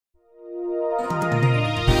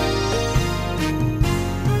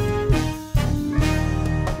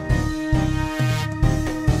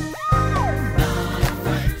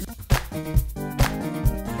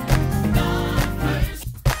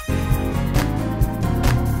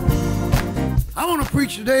I want to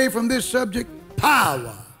preach today from this subject,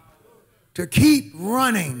 power to keep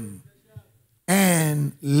running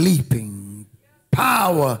and leaping.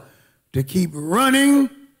 Power to keep running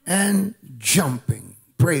and jumping.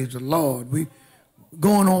 Praise the Lord. We're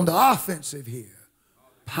going on the offensive here.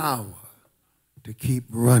 Power to keep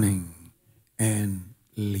running and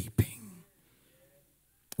leaping.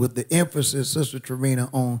 With the emphasis, Sister Trina,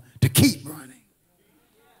 on to keep running.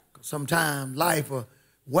 Sometimes life will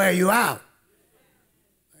wear you out.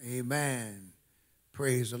 Amen.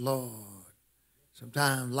 Praise the Lord.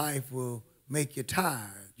 Sometimes life will make you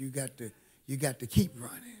tired. You got to keep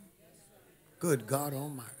running. Good God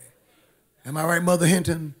Almighty. Am I right, Mother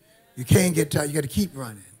Hinton? You can't get tired. You got to keep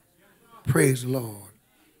running. Praise the Lord.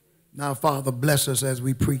 Now, Father, bless us as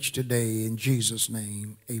we preach today in Jesus'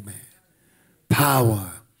 name. Amen.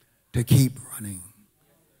 Power to keep running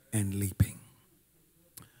and leaping.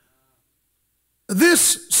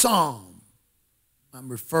 This psalm, I'm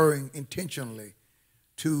referring intentionally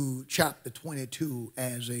to chapter 22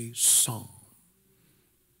 as a psalm.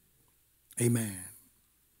 Amen.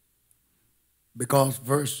 Because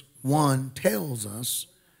verse 1 tells us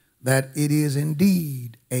that it is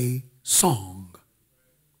indeed a song.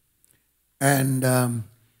 And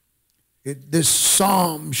this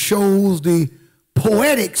psalm shows the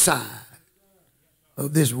poetic side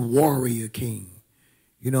of this warrior king.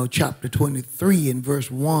 You know, chapter 23 and verse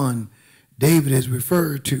 1, David is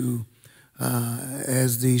referred to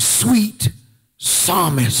as the sweet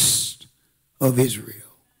psalmist of Israel.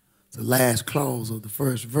 The last clause of the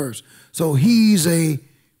first verse. So he's a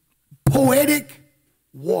poetic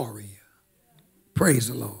warrior. Praise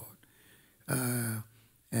the Lord.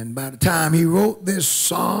 And by the time he wrote this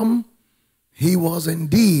psalm, he was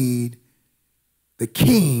indeed the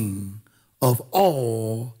king of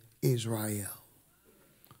all Israel.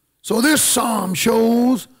 So this psalm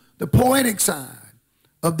shows the poetic side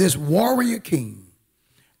of this warrior king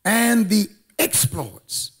and the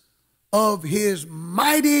exploits of his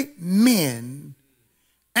mighty men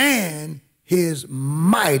and his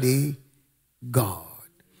mighty God.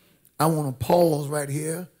 I want to pause right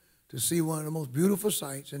here to see one of the most beautiful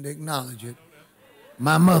sights and to acknowledge it.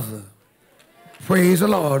 My mother. Praise the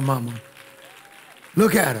Lord, Mama.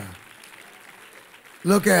 Look at her.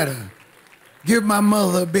 Look at her. Give my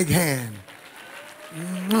mother a big hand.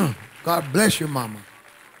 God bless you, Mama.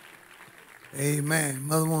 Amen.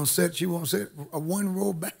 Mother won't sit, she won't sit one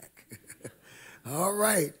row back. All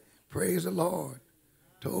right. Praise the Lord.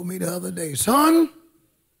 Told me the other day, son,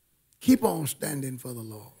 keep on standing for the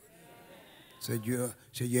Lord. Said, you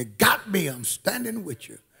got me. I'm standing with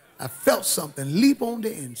you. I felt something leap on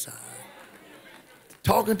the inside.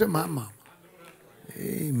 Talking to my mama.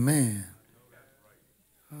 Amen.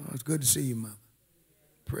 Oh, it's good to see you, Mother.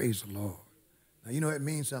 Praise the Lord. Now, you know it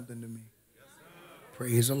means something to me.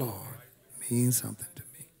 Praise the Lord. It means something to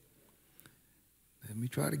me. Let me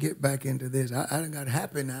try to get back into this. I done got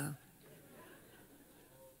happy now.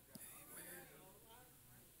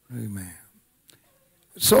 Amen. Amen.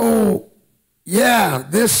 So, yeah,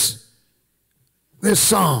 this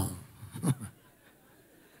song.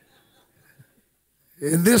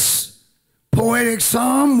 In this poetic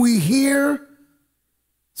psalm, we hear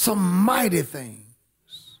some mighty things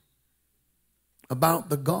about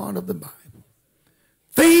the God of the Bible.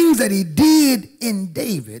 Things that he did in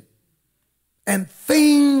David and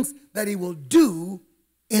things that he will do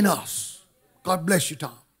in us. God bless you,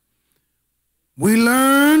 Tom. We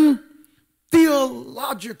learn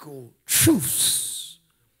theological truths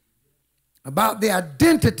about the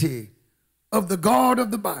identity of the God of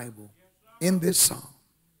the Bible in this psalm.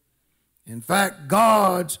 In fact,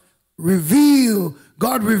 God reveals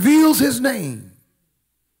his name,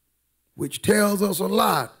 which tells us a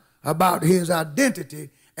lot about his identity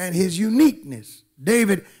and his uniqueness.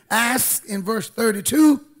 David asks in verse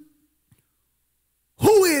 32,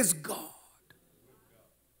 who is God?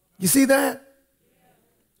 You see that?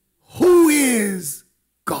 Who is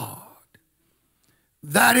God?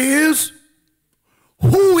 That is,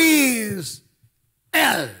 who is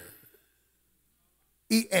El?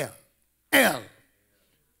 E-L. El.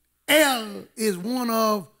 El is one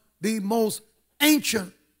of the most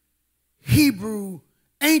ancient Hebrew,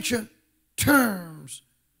 ancient terms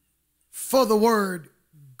for the word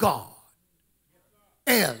God.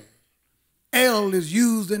 El. El is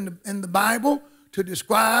used in the Bible to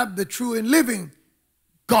describe the true and living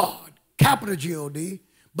God, capital G-O-D,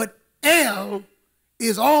 but El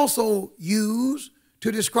is also used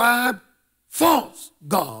to describe false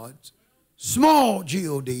gods, small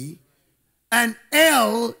G-O-D, and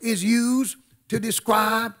El is used to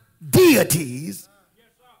describe deities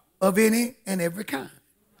of any and every kind.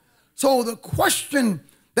 So the question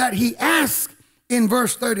that he asks in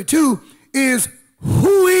verse 32 is,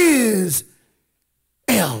 who is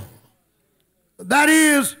El? That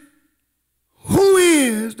is,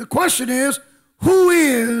 the question is, who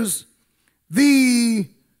is the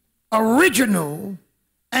original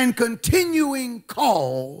and continuing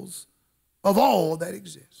cause of all that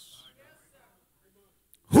exists?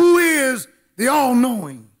 Who is the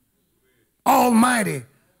all-knowing, almighty,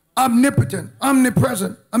 omnipotent,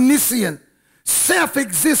 omnipresent, omniscient,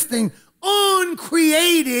 self-existing,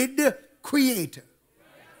 uncreated creator?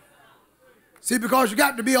 See, because you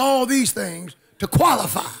got to be all these things to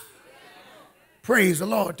qualify. Praise the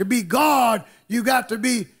Lord. To be God, you got to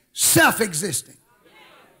be self-existing,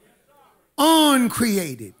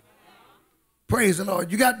 uncreated. Praise the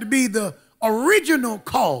Lord. You got to be the original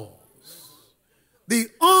cause, the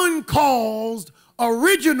uncaused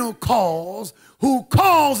original cause who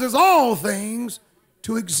causes all things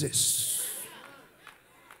to exist.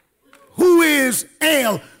 Who is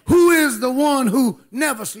El? Who is the one who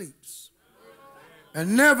never sleeps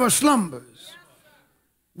and never slumbers,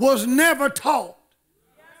 was never taught,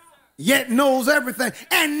 yet knows everything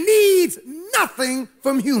and needs nothing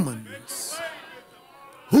from humans?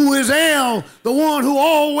 Who is El? The one who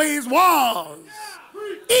always was,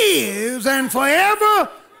 is, and forever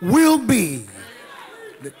will be.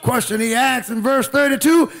 The question he asks in verse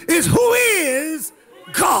 32 is, who is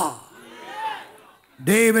God?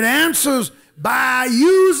 David answers by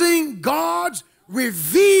using God's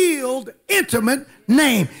revealed intimate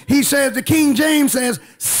name. He says, the King James says,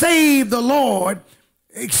 save the Lord,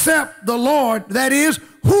 except the Lord. That is,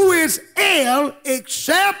 who is El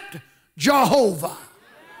except Jehovah?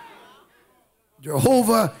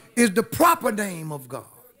 Jehovah is the proper name of God.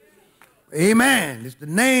 Amen. It's the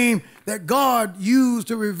name that God used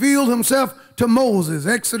to reveal himself to Moses.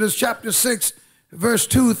 Exodus chapter 6, verse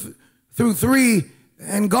 2 through 3.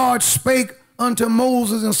 And God spake unto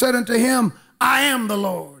Moses and said unto him, I am the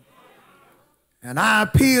Lord. And I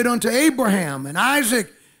appeared unto Abraham and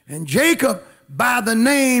Isaac and Jacob by the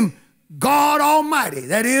name God Almighty.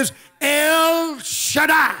 That is El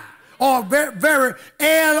Shaddai, or very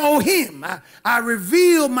Elohim. I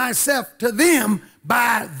reveal myself to them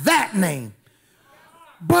by that name.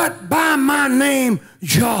 But by my name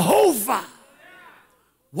Jehovah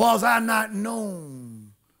was I not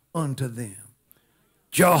known unto them.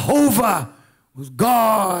 Jehovah was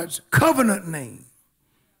God's covenant name,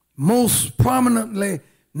 most prominently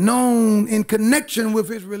known in connection with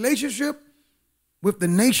his relationship with the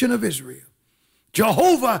nation of Israel.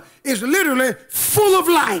 Jehovah is literally full of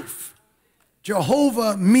life.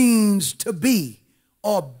 Jehovah means to be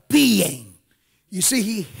or being. You see,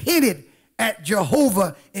 he hinted at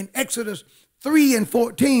Jehovah in Exodus 3 and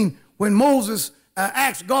 14 when Moses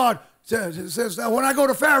asked God, says, when I go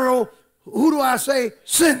to Pharaoh, who do I say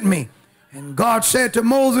sent me? And God said to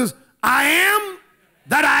Moses, I am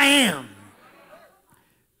that I am.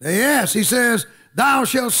 Yes, he says, thou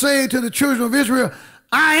shalt say to the children of Israel,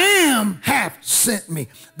 I am hath sent me.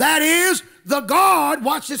 That is the God,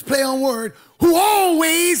 watch this play on word, who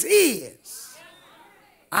always is.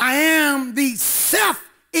 I am the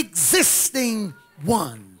self-existing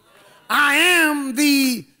one. I am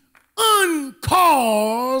the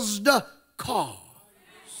uncaused cause.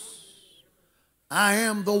 I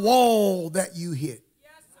am the wall that you hit.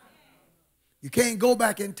 You can't go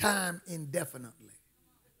back in time indefinitely.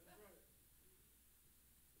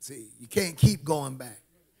 See, you can't keep going back.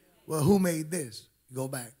 Well, who made this? You go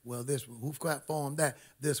back. Well, this one. Who formed that?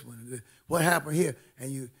 This one. What happened here?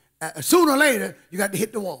 And you, sooner or later, you got to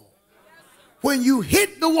hit the wall. When you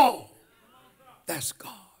hit the wall, that's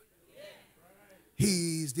God.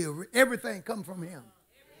 He's the, everything comes from him.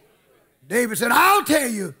 David said, I'll tell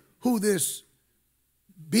you who this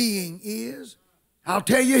being is. I'll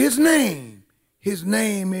tell you his name. His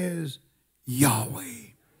name is Yahweh.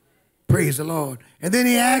 Praise the Lord. And then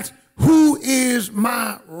he asks, who is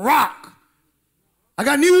my rock? I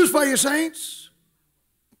got news for you, saints.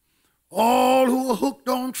 All who are hooked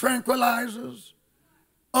on tranquilizers,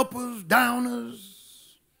 uppers,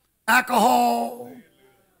 downers, alcohol.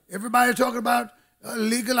 Everybody's talking about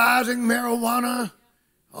legalizing marijuana,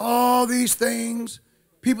 all these things.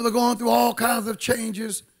 People are going through all kinds of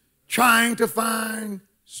changes, trying to find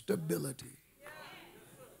stability.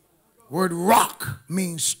 Word rock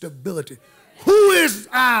means stability. Who is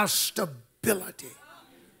our stability?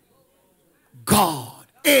 God.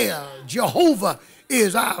 Jehovah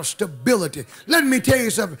is our stability. Let me tell you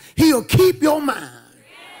something. He'll keep your mind.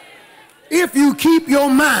 If you keep your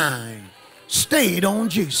mind stayed on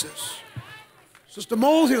Jesus. Sister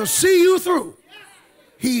Mose, he'll see you through.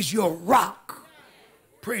 He's your rock.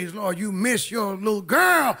 Praise the Lord. You miss your little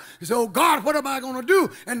girl. You say, oh God, what am I going to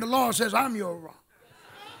do? And the Lord says, I'm your rock.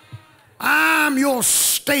 I'm your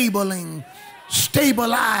stabilizing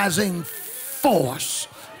force.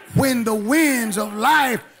 When the winds of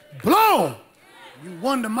life blow, you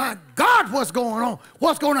wonder, my God, what's going on?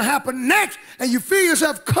 What's going to happen next? And you feel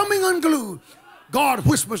yourself coming unglued. God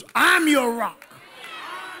whispers, I'm your rock.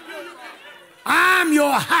 I'm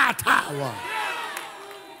your high tower.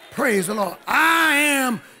 Praise the Lord. I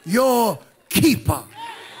am your keeper.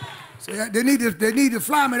 See, they need to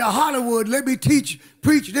fly me to Hollywood. Let me preach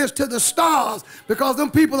this to the stars, because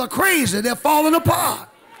them people are crazy. They're falling apart.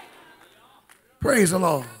 Praise the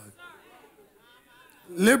Lord.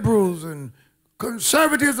 Liberals and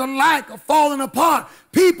conservatives alike are falling apart.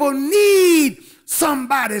 People need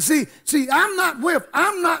somebody. See, I'm not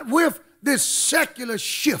with this secular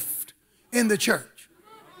shift in the church.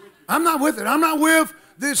 I'm not with it. I'm not with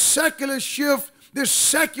this secular shift, this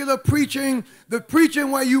secular preaching, the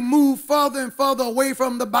preaching where you move further and further away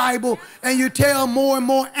from the Bible, and you tell more and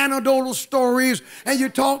more anecdotal stories, and you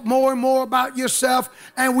talk more and more about yourself,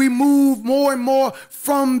 and we move more and more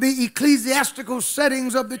from the ecclesiastical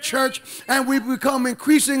settings of the church, and we become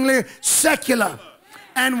increasingly secular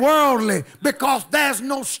and worldly, because there's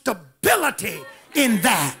no stability in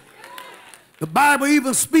that. The Bible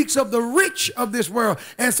even speaks of the rich of this world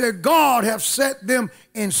and said God have set them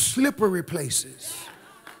in slippery places.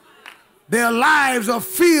 Their lives are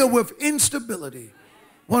filled with instability.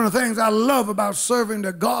 One of the things I love about serving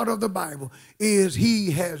the God of the Bible is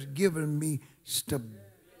he has given me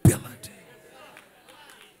stability.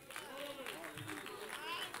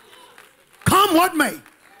 Come what may.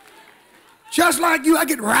 Just like you, I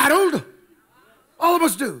get rattled. All of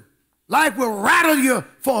us do. Life will rattle you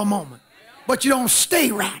for a moment, but you don't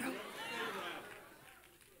stay rattled.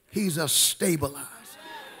 He's a stabilizer.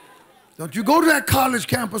 Don't you go to that college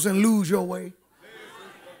campus and lose your way.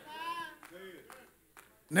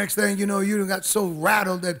 Next thing you know, you got so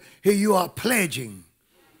rattled that here you are pledging.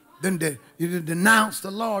 Then you denounce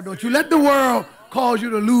the Lord. Don't you let the world cause you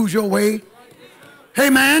to lose your way. Hey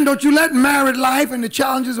man, don't you let married life and the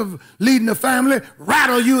challenges of leading a family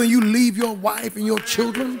rattle you and you leave your wife and your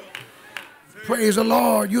children. Praise the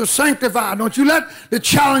Lord. You're sanctified. Don't you let the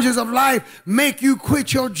challenges of life make you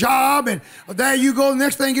quit your job and there you go.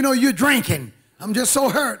 Next thing you know, you're drinking. I'm just so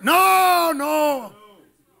hurt. No.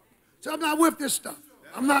 So I'm not with this stuff.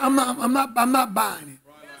 I'm not buying it.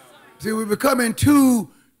 See, we're becoming too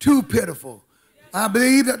pitiful. I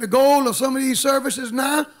believe that the goal of some of these services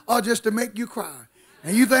now are just to make you cry.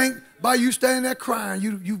 And you think by you standing there crying,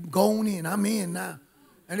 you've gone in. I'm in now.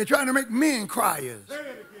 And they're trying to make men criers.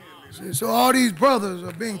 So all these brothers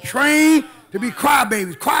are being trained to be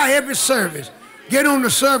crybabies. Cry every service. Get on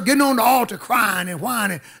the altar crying and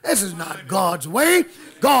whining. This is not God's way.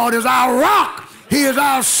 God is our rock. He is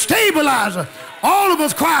our stabilizer. All of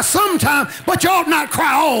us cry sometime, but you ought not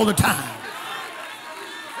cry all the time.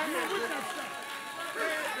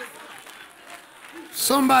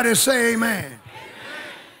 Somebody say amen.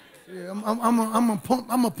 Yeah, I'm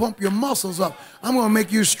gonna pump your muscles up. I'm gonna make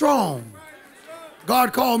you strong.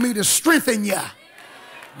 God called me to strengthen you,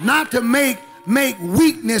 not to make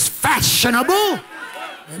weakness fashionable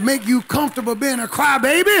and make you comfortable being a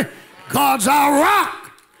crybaby. God's our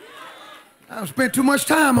rock. I've spent too much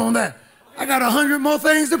time on that. I got 100 more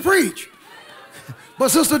things to preach. But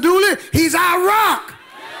Sister Dooley, he's our rock.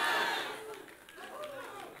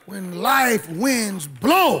 When life winds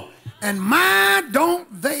blow, and my don't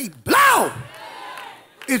they blow,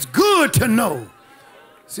 it's good to know.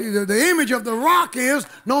 See, the image of the rock is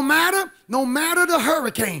no matter the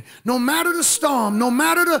hurricane, no matter the storm, no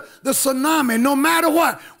matter the tsunami, no matter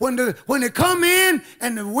what, when they come in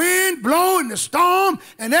and the wind blow and the storm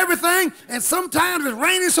and everything, and sometimes it's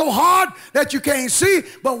raining so hard that you can't see,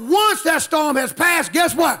 but once that storm has passed,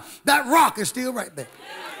 guess what? That rock is still right there.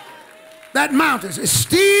 That mountain is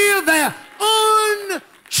still there,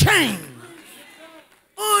 unchanged,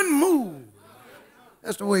 unmoved.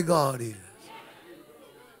 That's the way God is.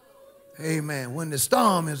 Amen. When the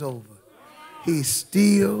storm is over, he's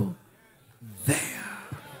still there.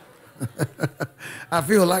 I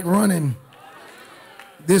feel like running.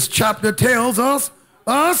 This chapter tells us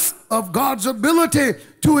of God's ability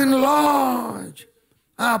to enlarge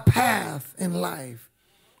our path in life.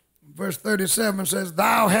 Verse 37 says,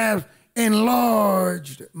 thou hast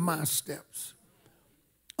enlarged my steps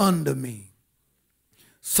under me.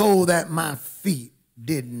 so that my feet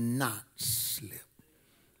did not slip.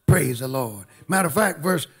 Praise the Lord. Matter of fact,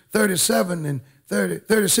 verse 37 and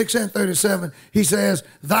 36 and 37, he says,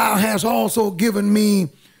 thou hast also given me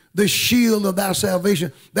the shield of thy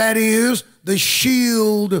salvation. That is the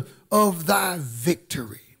shield of thy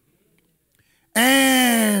victory.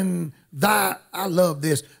 And thy, I love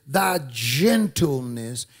this, thy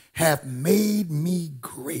gentleness hath made me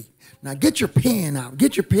great. Now get your pen out,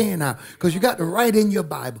 because you got to write in your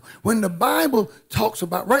Bible. When the Bible talks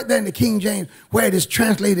about, right there in the King James, where it is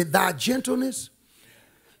translated thy gentleness,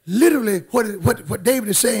 literally what David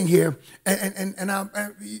is saying here, and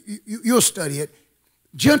you'll study it.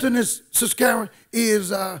 Gentleness, Sister Karen,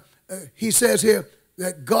 is, he says here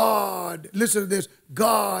that God, listen to this,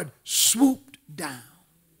 God swooped down.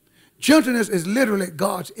 Gentleness is literally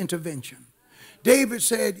God's intervention. David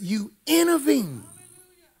said, you intervened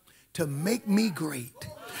to make me great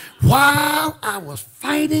while I was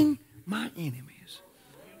fighting my enemies.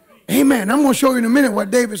 Amen. I'm going to show you in a minute what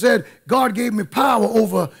David said. God gave me power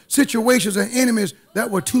over situations and enemies that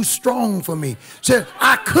were too strong for me. Said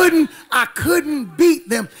I couldn't beat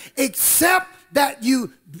them except that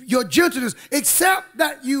your gentleness, except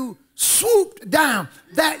that you swooped down,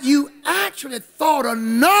 that you actually thought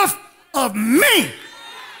enough of me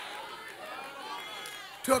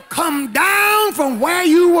to come down from where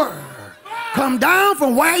you were, come down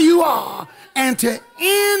from where you are, and to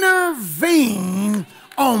intervene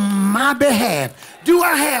on my behalf. Do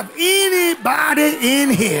I have anybody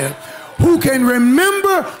in here who can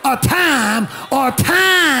remember a time or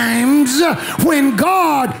times when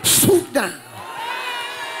God swooped down?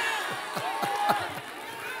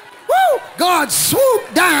 Woo! God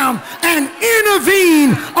swooped down and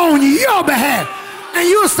intervened on your behalf. And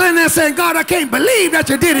you're standing there saying, God, I can't believe that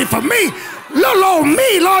you did it for me. Little old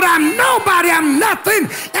me, Lord, I'm nobody, I'm nothing.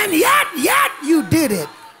 And yet you did it.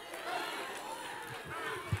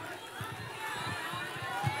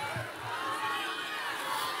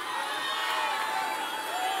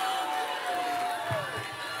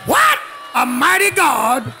 What a mighty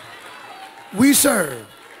God we serve.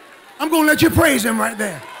 I'm going to let you praise him right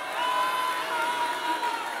there.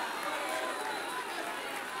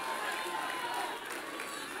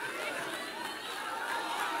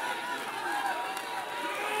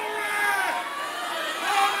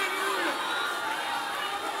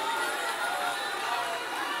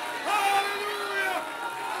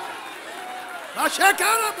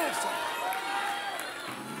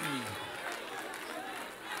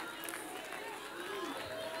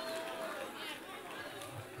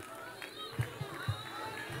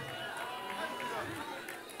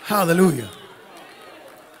 Hallelujah.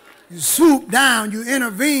 You swoop down, you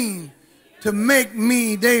intervene to make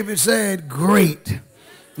me, David said, great.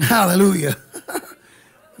 Hallelujah.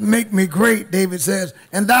 Make me great, David says,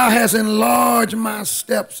 and thou hast enlarged my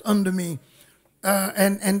steps under me.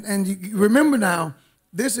 And you remember now,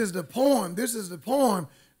 this is the poem. This is the poem.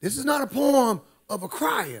 This is not a poem of a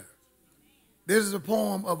crier. This is a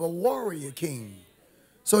poem of a warrior king.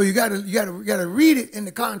 So you gotta read it in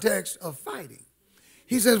the context of fighting.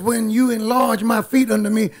 He says, when you enlarge my feet under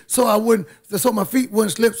me, so my feet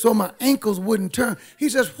wouldn't slip, so my ankles wouldn't turn. He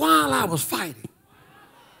says, while I was fighting,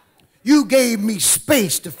 you gave me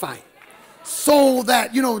space to fight. So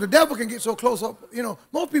that, the devil can get so close up.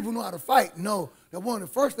 Most people know how to fight. Know that one of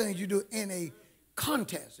the first things you do in a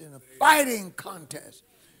contest, in a fighting contest,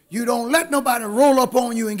 you don't let nobody roll up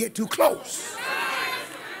on you and get too close.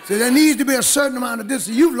 So there needs to be a certain amount of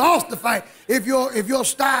distance. You've lost the fight if your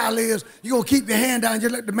style is you're going to keep your hand down and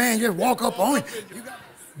just let the man just walk up on you. You got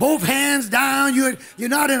both hands down. You're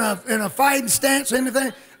not in a fighting stance or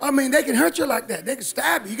anything. I mean, they can hurt you like that. They can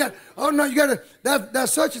stab you.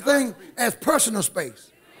 There's such a thing as personal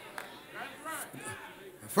space.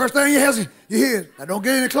 First thing you hear, now don't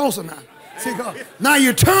get any closer now. See, now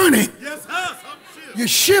you're turning. You're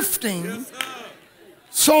shifting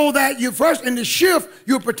so that in the shift,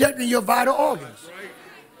 you're protecting your vital organs.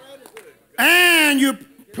 And you're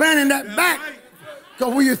planting that back.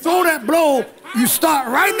 Because when you throw that blow, you start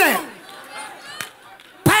right there.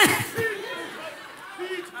 Bam!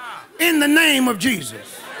 In the name of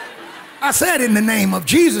Jesus. I said in the name of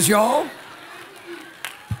Jesus, y'all.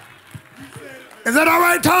 Is that all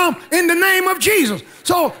right, Tom? In the name of Jesus.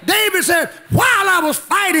 So David said, while I was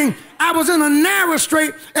fighting, I was in a narrow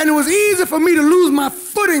strait, and it was easy for me to lose my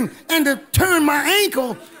footing and to turn my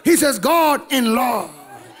ankle. He says, God enlarged.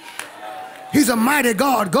 He's a mighty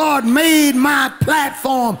God. God made my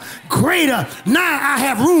platform greater. Now I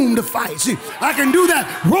have room to fight. See, I can do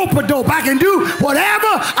that rope-a-dope. I can do whatever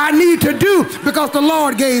I need to do because the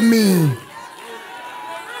Lord gave me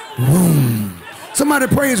room. Somebody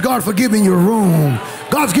praise God for giving you room.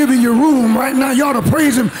 God's giving you room right now. You ought to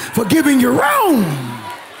praise him for giving you room.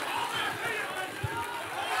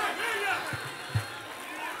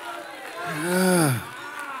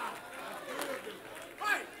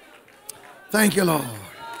 Thank you, Lord.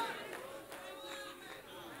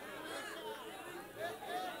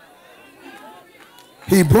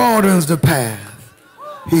 He broadens the path.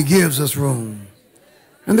 He gives us room.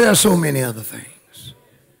 And there are so many other things.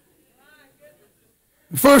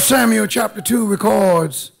 1 Samuel chapter 2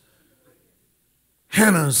 records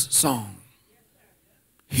Hannah's song.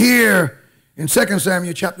 Here in 2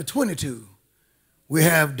 Samuel chapter 22, we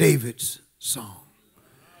have David's song.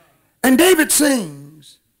 And David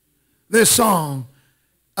sings this song.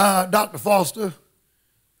 Dr. Foster,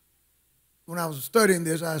 when I was studying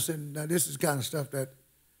this, I said, now this is kind of stuff that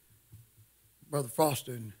Brother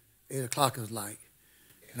Foster and 8 o'clock is like.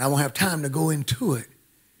 And I won't have time to go into it.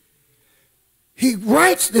 He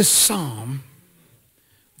writes this psalm.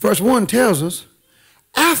 Verse 1 tells us,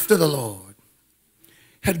 after the Lord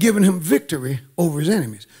had given him victory over his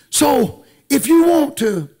enemies. So if you want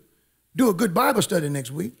to do a good Bible study next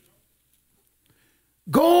week,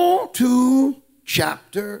 go to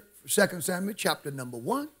 2 Samuel chapter number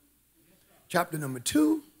 1, chapter number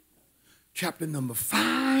 2, chapter number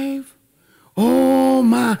 5, oh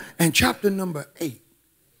my, and chapter number 8.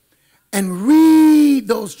 And read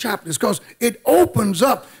those chapters, because it opens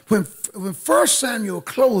up, when 1 Samuel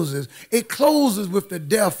closes, it closes with the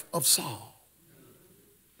death of Saul.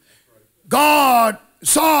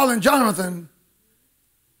 Saul and Jonathan,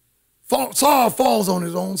 Saul falls on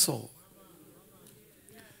his own sword.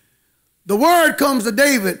 The word comes to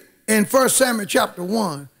David in 1 Samuel chapter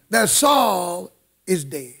 1 that Saul is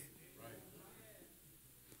dead.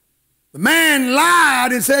 The man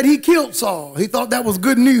lied and said he killed Saul. He thought that was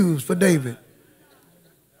good news for David.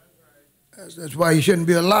 That's why he shouldn't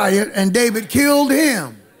be a liar. And David killed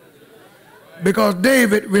him because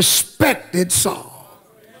David respected Saul.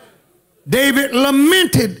 David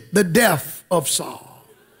lamented the death of Saul.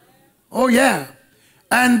 Oh, yeah.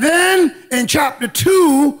 And then in chapter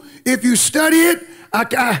 2, if you study it,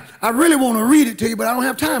 I really want to read it to you, but I don't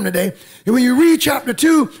have time today. And when you read chapter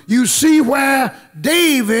 2, you see where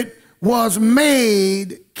David was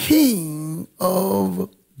made king of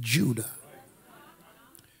Judah.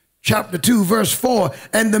 Chapter 2, verse 4,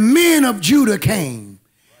 and the men of Judah came,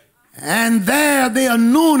 and there they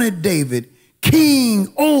anointed David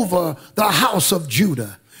king over the house of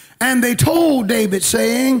Judah. And they told David,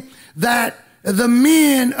 saying that the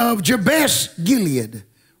men of Jabesh Gilead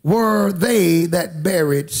were they that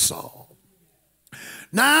buried Saul.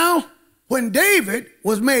 Now, when David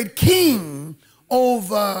was made king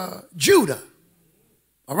over Judah,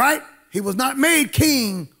 all right, he was not made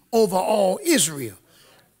king over all Israel.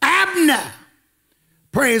 Abner,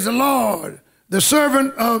 praise the Lord, the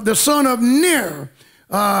servant of the son of Ner,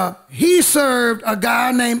 he served a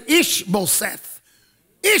guy named Ishbosheth.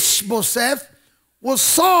 Ishbosheth was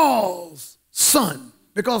Saul's son,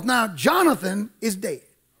 because now Jonathan is dead.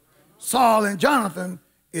 Saul and Jonathan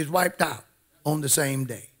is wiped out on the same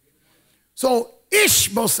day. So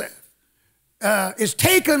Ishbosheth is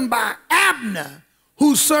taken by Abner,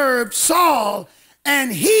 who served Saul,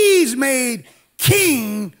 and he's made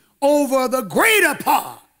king over the greater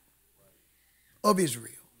part of Israel.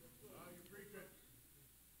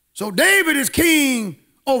 So David is king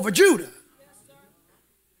over Judah.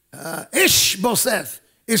 Ishbosheth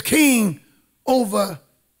is king over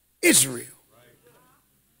Israel.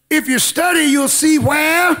 If you study, you'll see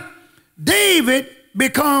where David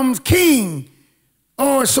becomes king.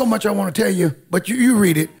 Oh, it's so much I want to tell you, but you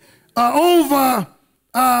read it. Over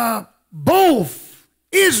both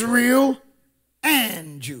Israel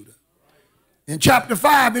and Judah. In chapter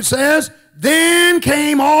 5, it says, then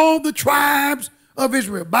came all the tribes of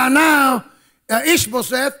Israel. By now,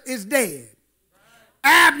 Ishbosheth is dead.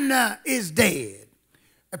 Abner is dead.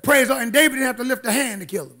 Praise God. And David didn't have to lift a hand to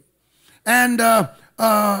kill him. And that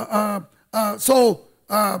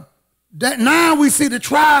now we see the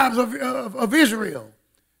tribes of Israel.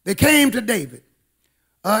 They came to David.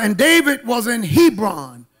 And David was in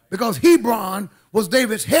Hebron, because Hebron was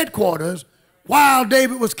David's headquarters while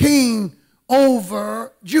David was king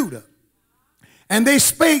over Judah. And they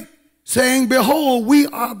spake, saying, behold, we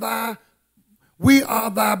are thy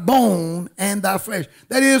bone and thy flesh.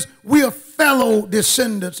 That is, we are fellow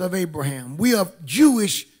descendants of Abraham. We are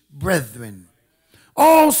Jewish brethren.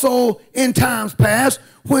 Also, in times past,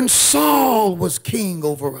 when Saul was king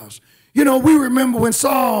over us. You know, we remember when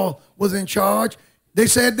Saul was in charge, they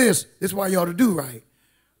said this is why you ought to do right.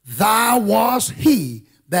 Thou wast he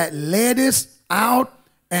that leddest out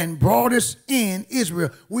and broughtest in Israel.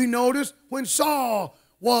 We notice when Saul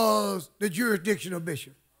was the jurisdictional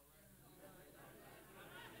bishop,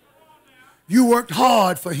 you worked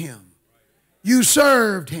hard for him. You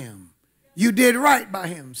served him. You did right by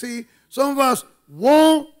him. See, some of us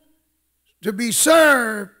want to be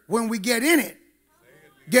served when we get in it,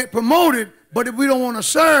 get promoted, but if we don't want to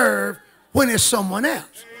serve when it's someone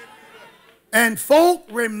else. And folk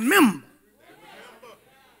remember.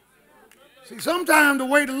 See, sometimes the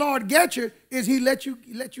way the Lord gets you is he let you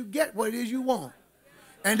get what it is you want.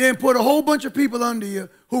 And then put a whole bunch of people under you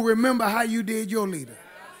who remember how you did your leader.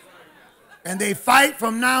 And they fight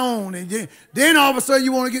from now on. And then all of a sudden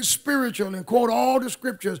you want to get spiritual and quote all the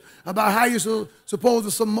scriptures about how you're supposed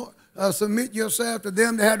to submit yourself to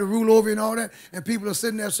them that had to rule over you and all that. And people are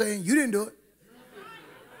sitting there saying, you didn't do it.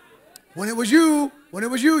 When it was you,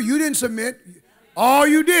 you didn't submit. All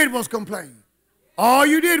you did was complain. All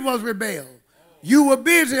you did was rebel. You were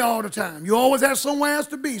busy all the time. You always had somewhere else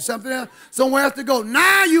to be, something else, somewhere else to go.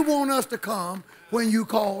 Now you want us to come when you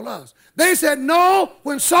call us. They said no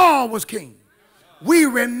when Saul was king. We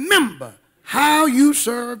remember how you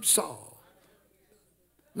served Saul.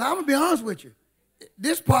 Now I'm going to be honest with you.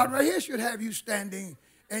 This part right here should have you standing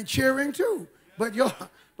and cheering too. But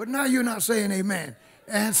now you're not saying amen.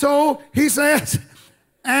 And so he says,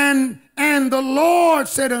 and the Lord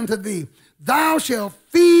said unto thee, thou shalt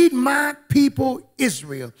feed my people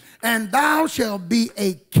Israel, and thou shalt be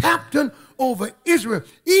a captain over Israel.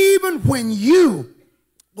 Even when you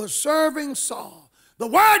were serving Saul, the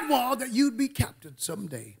word was that you'd be captain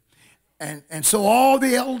someday. And so all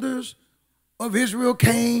the elders of Israel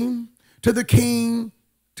came to the king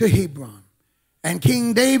to Hebron. And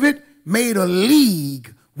King David made a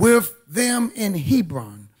league with them in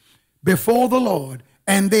Hebron before the Lord.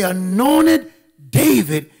 And they anointed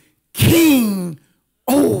David king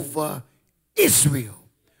over Israel.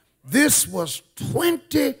 This was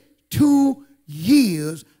 22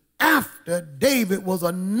 years after David was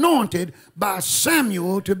anointed by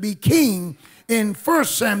Samuel to be king in 1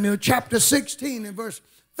 Samuel chapter 16 and verse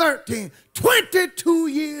 13. 22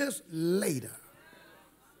 years later,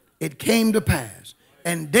 it came to pass,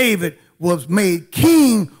 and David was made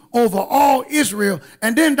king over all Israel.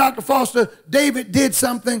 And then, Dr. Foster, David did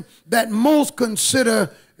something that most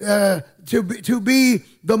consider to be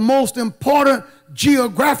the most important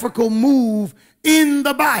geographical move in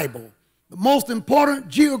the Bible. The most important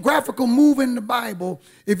geographical move in the Bible,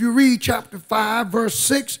 if you read chapter 5, verse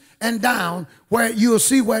 6 and down, where you'll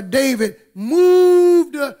see where David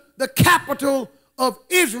moved the capital of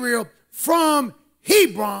Israel from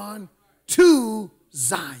Hebron to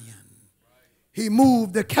Zion. He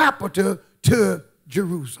moved the capital to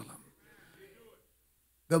Jerusalem.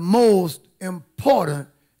 The most important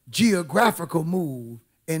geographical move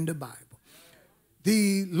in the Bible.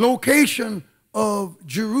 The location of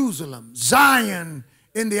Jerusalem, Zion,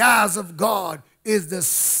 in the eyes of God, is the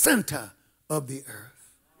center of the earth.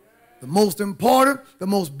 The most important, the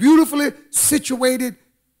most beautifully situated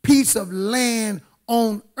piece of land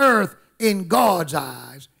on earth in God's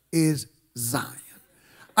eyes is Zion.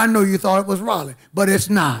 I know you thought it was Raleigh, but it's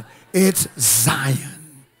not. It's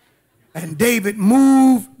Zion. And David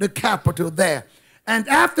moved the capital there. And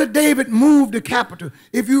after David moved the capital,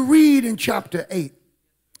 if you read in chapter 8,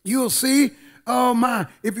 you'll see, oh my,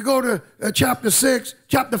 if you go to chapter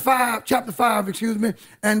 5, excuse me,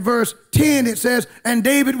 and verse 10, it says, and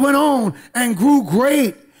David went on and grew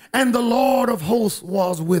great, and the Lord of hosts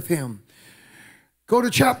was with him. Go to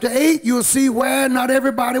chapter 8, you'll see where not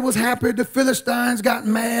everybody was happy. The Philistines got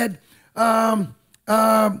mad and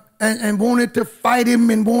wanted to fight him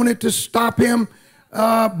and wanted to stop him.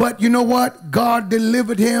 But you know what? God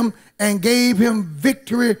delivered him and gave him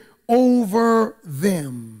victory over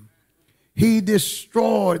them. He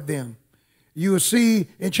destroyed them. You will see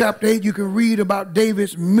in chapter 8, you can read about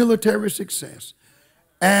David's military success.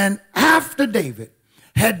 And after David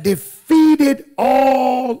had defeated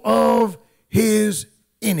all of his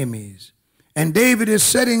enemies, and David is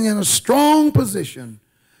sitting in a strong position,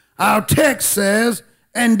 our text says,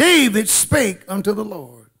 and David spake unto the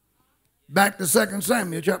Lord. Back to 2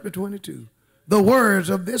 Samuel chapter 22. The words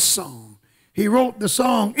of this song. He wrote the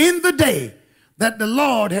song in the day that the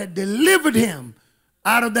Lord had delivered him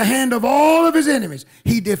out of the hand of all of his enemies.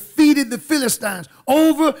 He defeated the Philistines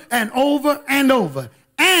over and over and over.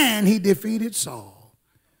 And he defeated Saul.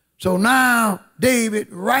 So now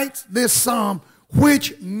David writes this psalm,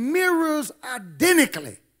 which mirrors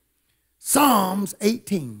identically Psalms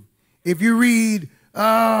 18. If you read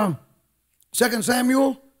 2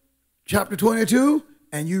 Samuel chapter 22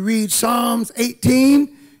 and you read Psalms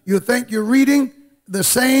 18, you'll think you're reading the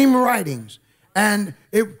same writings. And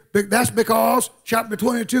that's because chapter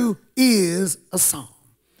 22 is a psalm.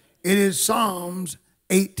 It is Psalms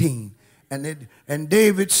 18. And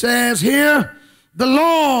David says here, the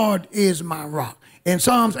Lord is my rock. In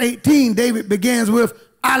Psalms 18, David begins with,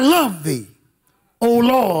 I love thee, O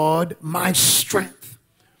Lord, my strength.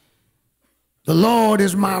 The Lord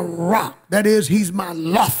is my rock. That is, he's my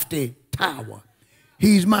lofty tower.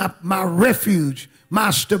 He's my refuge,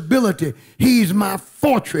 my stability. He's my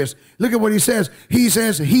fortress. Look at what he says. He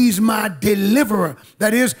says, he's my deliverer.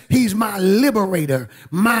 That is, he's my liberator,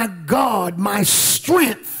 my God, my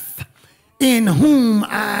strength, in whom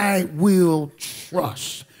I will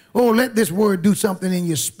trust. Oh, let this word do something in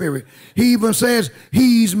your spirit. He even says,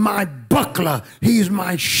 he's my buckler, he's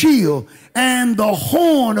my shield, and the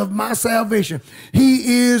horn of my salvation.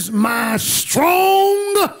 He is my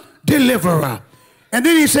strong deliverer. And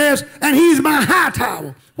then he says, and he's my high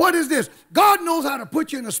tower. What is this? God knows how to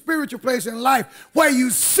put you in a spiritual place in life where you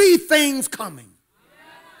see things coming,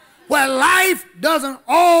 where life doesn't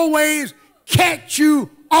always catch you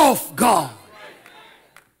off guard.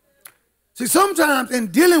 See, sometimes in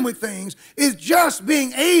dealing with things, it's just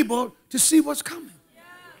being able to see what's coming.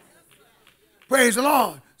 Praise the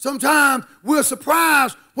Lord. Sometimes we're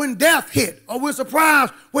surprised when death hits, or we're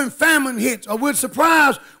surprised when famine hits, or we're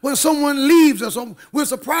surprised when someone leaves us, or we're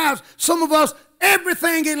surprised, some of us,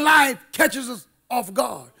 everything in life catches us off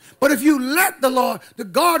guard. But if you let the Lord, the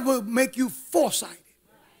God will make you foresighted,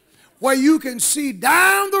 where you can see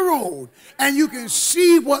down the road and you can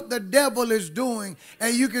see what the devil is doing,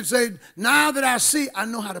 and you can say, now that I see, I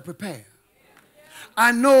know how to prepare.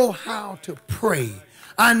 I know how to pray.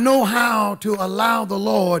 I know how to allow the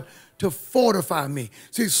Lord to fortify me.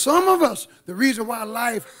 See, some of us, the reason why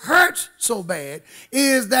life hurts so bad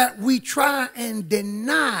is that we try and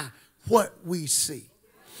deny what we see.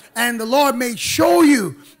 And the Lord may show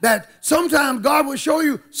you that sometimes God will show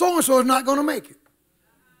you so-and-so is not going to make it,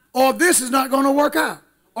 or this is not going to work out,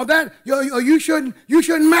 or that you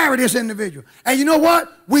shouldn't marry this individual. And you know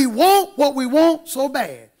what? We want what we want so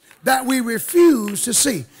bad that we refuse to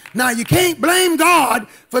see. Now, you can't blame God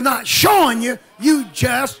for not showing you. You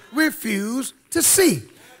just refuse to see.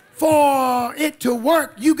 For it to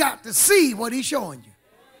work, you got to see what he's showing you.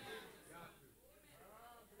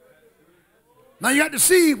 Now, you got to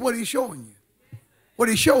see what he's showing you. What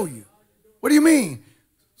he showed you. What do you mean?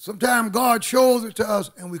 Sometimes God shows it to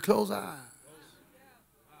us and we close our eyes.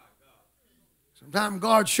 Sometimes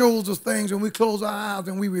God shows us things and we close our eyes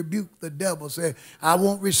and we rebuke the devil, say, I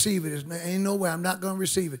won't receive it. There ain't no way, I'm not going to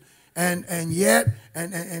receive it. And yet,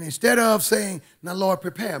 instead of saying, now Lord,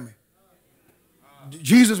 prepare me.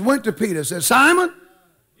 Jesus went to Peter and said, Simon,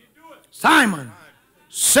 Simon,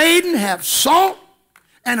 Satan have sought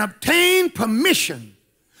and obtained permission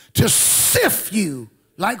to sift you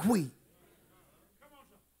like wheat.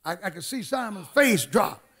 I could see Simon's face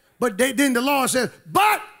drop. But then the Lord said,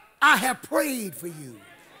 but I have prayed for you,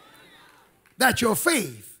 that your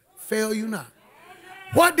faith fail you not.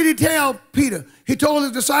 What did he tell Peter? He told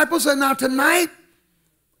his disciples, said, now tonight,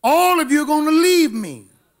 all of you are going to leave me.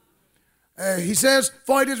 He says,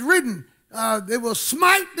 for it is written, they will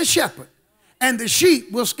smite the shepherd, and the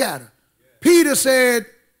sheep will scatter. Peter said,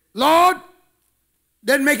 Lord,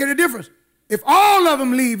 doesn't make any difference. If all of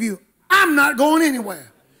them leave you, I'm not going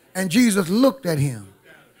anywhere. And Jesus looked at him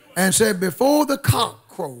and said, before the cock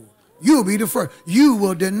crows, you'll be the first. You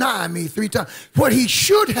will deny me 3 times. What he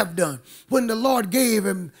should have done when the Lord gave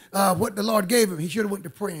him what the Lord gave him, he should have went to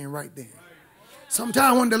praying right then.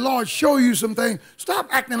 Sometimes when the Lord show you some things, stop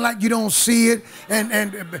acting like you don't see it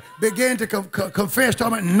and begin to confess,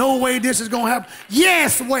 talking about no way this is going to happen.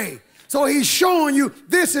 Yes way. So he's showing you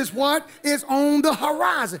this is what is on the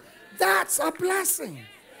horizon. That's a blessing.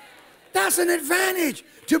 That's an advantage,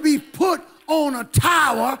 to be put on a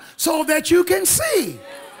tower so that you can see.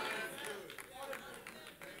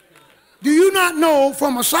 Do you not know,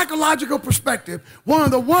 from a psychological perspective, one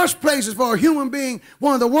of the worst places for a human being,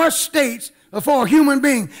 one of the worst states for a human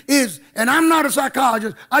being is, and I'm not a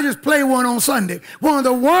psychologist, I just play one on Sunday. One of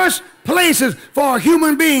the worst places for a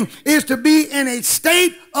human being is to be in a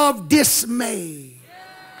state of dismay.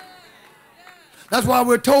 That's why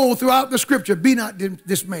we're told throughout the scripture, be not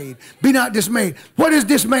dismayed. Be not dismayed. What is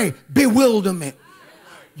dismay? Bewilderment.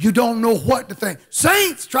 You don't know what to think.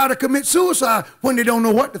 Saints try to commit suicide when they don't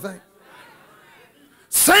know what to think.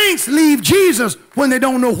 Saints leave Jesus when they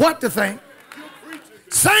don't know what to think.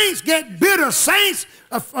 Saints get bitter. Saints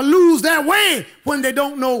lose their way when they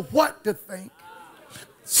don't know what to think.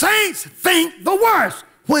 Saints think the worst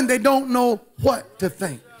when they don't know what to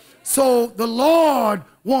think. So the Lord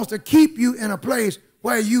wants to keep you in a place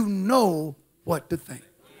where you know what to think.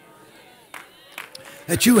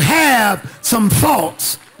 that you have some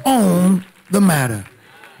thoughts on the matter.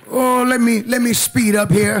 Oh, let me speed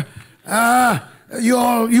up here. You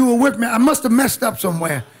were with me. I must have messed up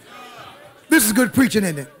somewhere. This is good preaching,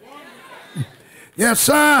 isn't it? Yes,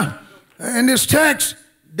 sir. In this text,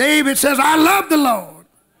 David says, I love the Lord.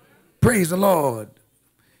 Praise the Lord.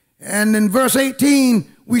 And in verse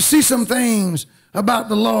 18, we see some things about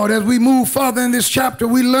the Lord. As we move further in this chapter,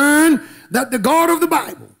 we learn that the God of the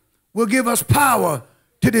Bible will give us power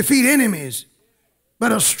to defeat enemies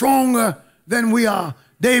that are stronger than we are.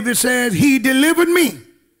 David says, he delivered me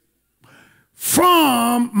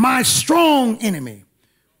from my strong enemy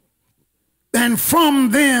and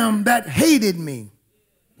from them that hated me,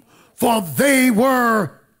 for they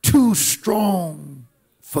were too strong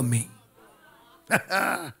for me.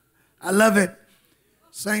 I love it.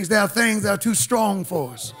 Saints, there are things that are too strong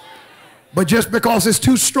for us. But just because it's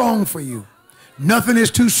too strong for you, nothing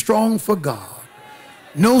is too strong for God.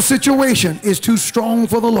 No situation is too strong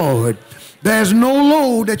for the Lord. There's no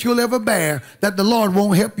load that you'll ever bear that the Lord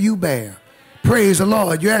won't help you bear. Praise the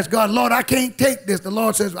Lord. You ask God, Lord, I can't take this. The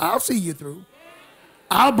Lord says, I'll see you through.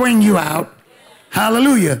 I'll bring you out.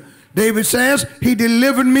 Hallelujah. David says, he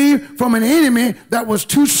delivered me from an enemy that was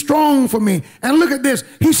too strong for me. And look at this.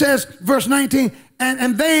 He says, verse 19,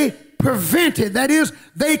 and they prevented, that is,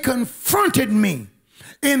 they confronted me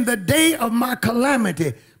in the day of my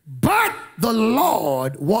calamity. But the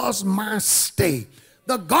Lord was my stay.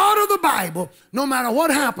 The God of the Bible, no matter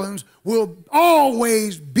what happens, will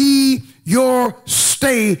always be your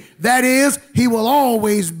stay. That is, he will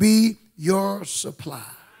always be your supply.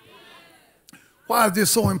 Why is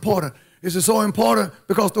this so important? This is so important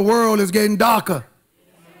because the world is getting darker.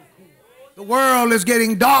 The world is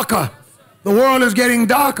getting darker. The world is getting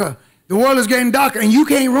darker. The world is getting darker, and you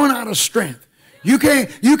can't run out of strength. You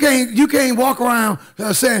can't walk around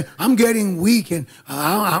saying, I'm getting weak and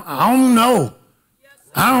I don't know.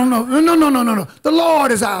 I don't know. No. The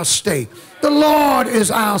Lord is our stay. The Lord is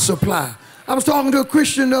our supply. I was talking to a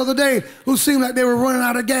Christian the other day who seemed like they were running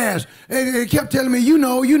out of gas. And they kept telling me, you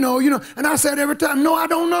know. And I said every time, no, I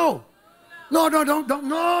don't know. No,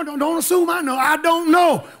 don't assume I know. I don't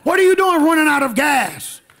know. What are you doing running out of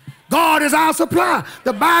gas? God is our supply.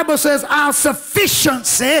 The Bible says our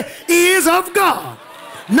sufficiency is of God.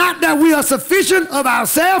 Not that we are sufficient of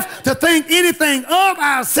ourselves to think anything of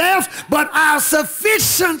ourselves, but our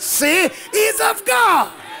sufficiency is of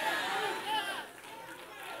God.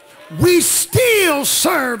 We still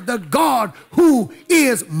serve the God who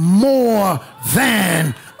is more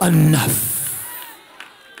than enough.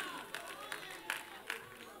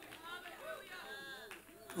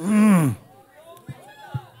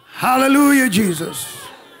 Hallelujah, Jesus.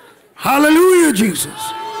 Hallelujah,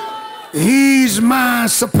 Jesus. He's my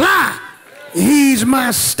supply. He's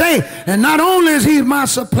my stay. And not only is he my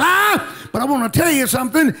supply, but I want to tell you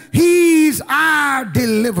something. He's our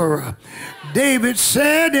deliverer. David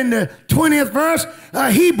said in the 20th verse,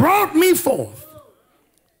 he brought me forth.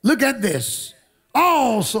 Look at this.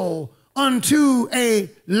 Also unto a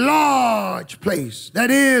large place.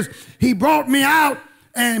 That is, he brought me out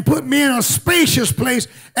and put me in a spacious place.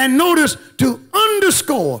 And notice, to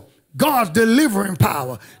underscore God's delivering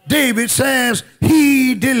power, David says,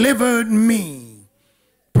 he delivered me.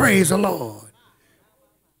 Praise the Lord.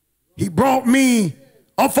 He brought me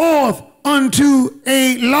forth unto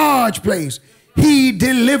a large place. He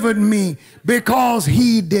delivered me because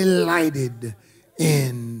he delighted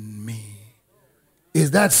in me.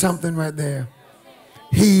 Is that something right there?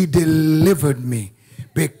 He delivered me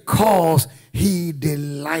because he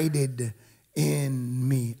delighted in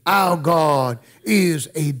me. Our God is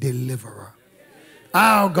a deliverer.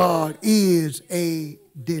 Our God is a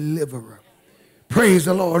deliverer. Praise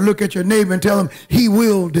the Lord. Look at your neighbor and tell him he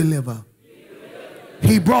will deliver.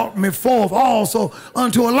 He brought me forth also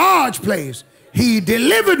unto a large place. He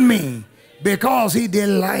delivered me because he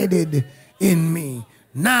delighted in me.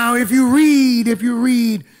 Now, if you read,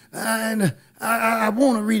 and I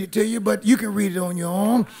want to read it to you, but you can read it on your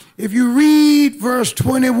own. If you read verse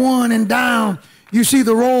 21 and down, you see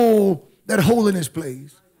the role that holiness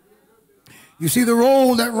plays. You see the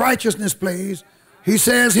role that righteousness plays. He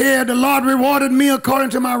says here, the Lord rewarded me according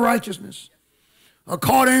to my righteousness.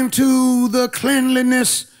 According to the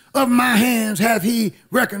cleanliness of my hands hath he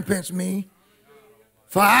recompensed me.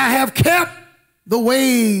 For I have kept the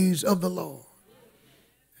ways of the Lord,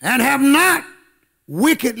 and have not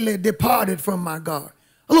wickedly departed from my God.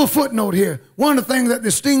 A little footnote here. One of the things that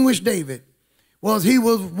distinguished David was he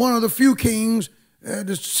was one of the few kings,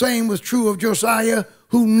 the same was true of Josiah,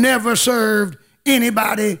 who never served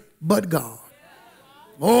anybody but God.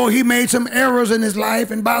 Oh, he made some errors in his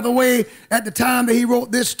life. And by the way, at the time that he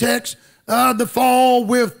wrote this text, the fall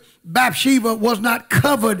with Bathsheba was not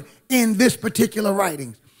covered in this particular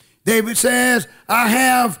writing. David says, I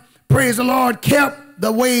have, praise the Lord, kept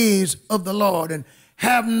the ways of the Lord and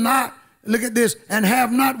have not, look at this, and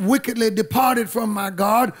have not wickedly departed from my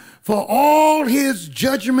God, for all his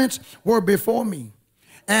judgments were before me.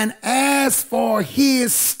 And as for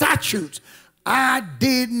his statutes, I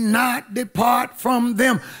did not depart from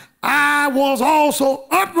them. I was also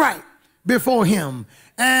upright before him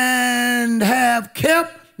and have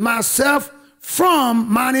kept myself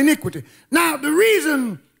from mine iniquity. Now, the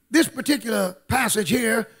reason this particular passage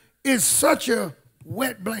here is such a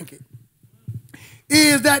wet blanket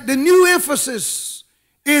is that the new emphasis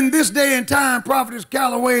in this day and time, Prophetess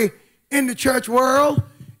Calloway, in the church world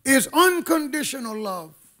is unconditional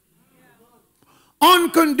love,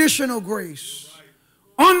 unconditional grace,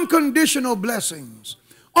 unconditional blessings,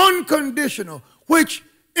 unconditional, which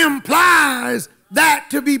implies that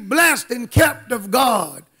to be blessed and kept of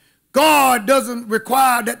God, God doesn't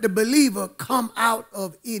require that the believer come out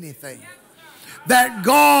of anything. That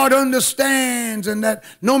God understands and that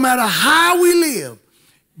no matter how we live,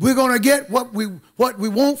 we're going to get what we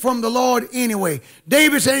want from the Lord anyway.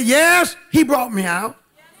 David said, yes, he brought me out,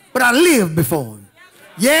 but I lived before him.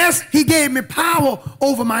 Yes, he gave me power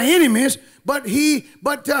over my enemies, but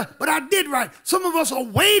I did right. Some of us are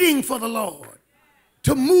waiting for the Lord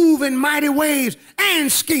to move in mighty ways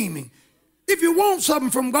and scheming. If you want something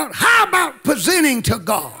from God, how about presenting to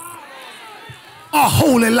God a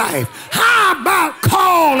holy life? How about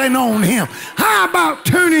calling on him? How about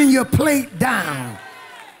turning your plate down?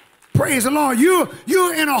 Praise the Lord.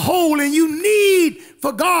 You're in a hole and you need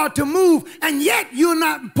for God to move, and yet you're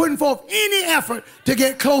not putting forth any effort to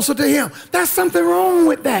get closer to him. There's something wrong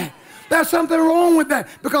with that. There's something wrong with that.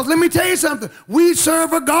 Because let me tell you something. We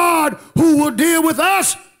serve a God who will deal with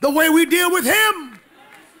us the way we deal with him.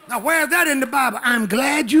 Now, where's that in the Bible? I'm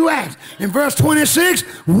glad you asked. In verse 26,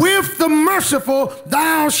 with the merciful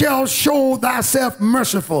thou shalt show thyself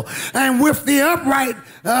merciful, and with the upright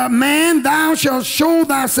man thou shalt show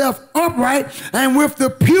thyself upright, and with the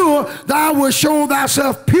pure thou wilt show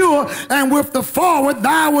thyself pure, and with the forward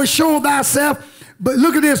thou wilt show thyself, but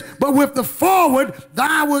look at this, but with the forward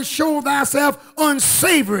thou wilt show thyself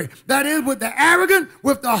unsavory. That is, with the arrogant,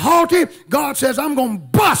 with the haughty, God says, I'm going to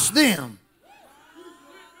bust them.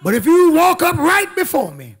 But if you walk up right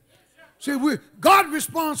before me, see, God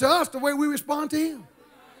responds to us the way we respond to him.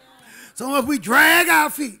 So if we drag our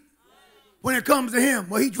feet when it comes to him,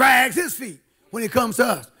 well, he drags his feet when it comes to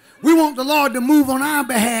us. We want the Lord to move on our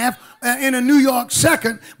behalf in a New York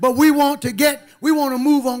second, but we want to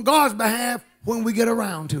move on God's behalf when we get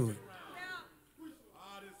around to it.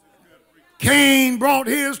 Cain brought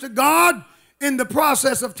his to God in the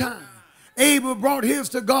process of time. Abel brought his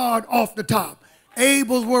to God off the top.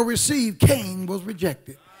 Abel's were received, Cain was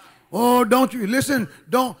rejected. Oh, don't you listen,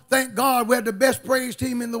 don't thank God we have the best praise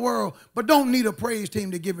team in the world, but don't need a praise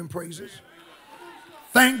team to give him praises.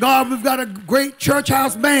 Thank God we've got a great church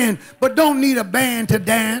house band, but don't need a band to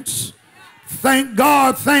dance. Thank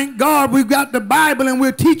God we've got the Bible and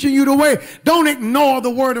we're teaching you the way. Don't ignore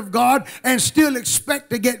the word of God and still expect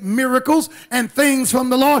to get miracles and things from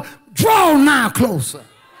the Lord. Draw now closer.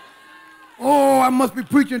 Oh, I must be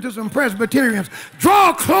preaching to some Presbyterians.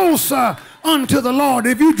 Draw closer unto the Lord.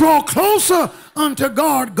 If you draw closer unto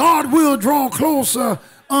God, God will draw closer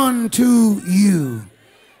unto you.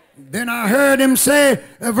 Then I heard him say,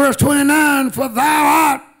 verse 29, for thou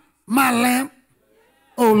art my lamp,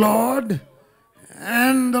 O Lord,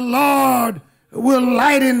 and the Lord will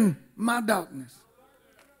lighten my darkness.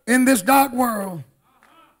 In this dark world,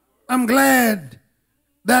 I'm glad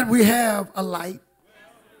that we have a light.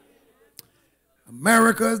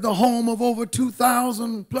 America is the home of over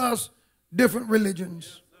 2,000 plus different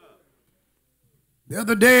religions. The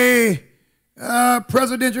other day,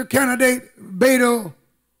 presidential candidate Beto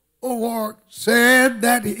O'Rourke said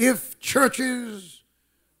that if churches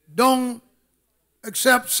don't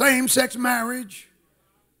accept same-sex marriage,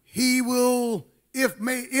 he will,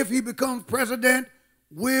 if he becomes president,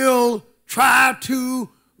 will try to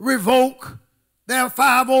revoke their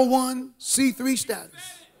 501c3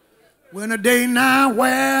 status. We're in a day now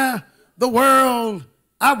where the world,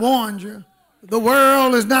 I warned you, the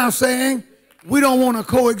world is now saying we don't want to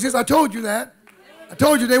coexist. I told you that. I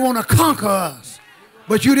told you they want to conquer us,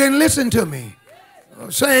 but you didn't listen to me.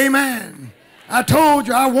 Say amen. I told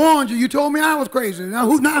you, I warned you. You told me I was crazy. Now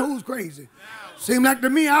who's crazy? Seemed like to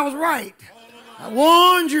me I was right. I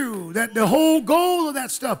warned you that the whole goal of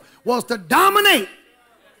that stuff was to dominate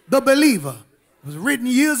the believer It was written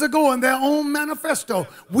years ago in their own manifesto.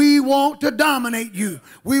 We want to dominate you.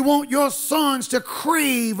 We want your sons to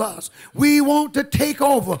crave us. We want to take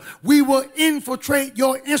over. We will infiltrate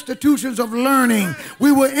your institutions of learning.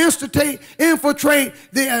 We will infiltrate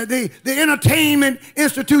the entertainment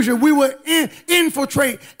institution. We will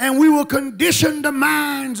infiltrate and we will condition the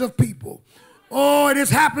minds of people. Oh, it is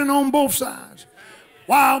happening on both sides.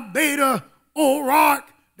 While Beto O'Rourke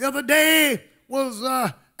the other day was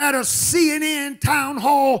at a CNN town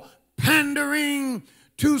hall pandering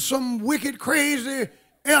to some wicked, crazy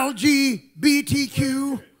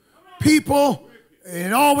LGBTQ people.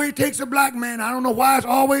 It always takes a black man, I don't know why it's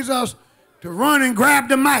always us, to run and grab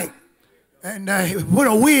the mic and put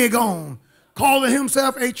a wig on, calling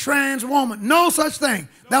himself a trans woman. No such thing.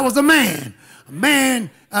 That was a man.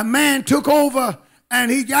 A man took over and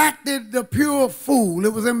he acted the pure fool.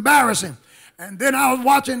 It was embarrassing. And then I was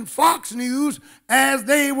watching Fox News as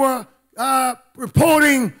they were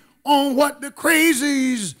reporting on what the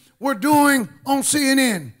crazies were doing on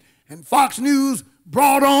CNN. And Fox News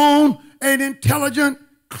brought on an intelligent,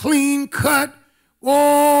 clean-cut,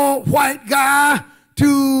 white guy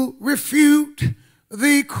to refute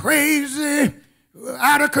the crazy,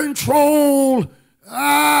 out-of-control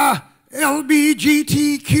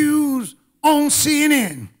LGBTQs on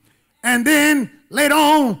CNN. And then later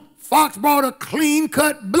on, Fox brought a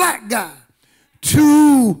clean-cut black guy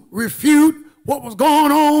to refute what was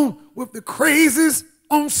going on with the crazies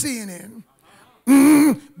on CNN.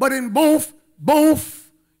 But in both of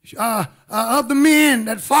the men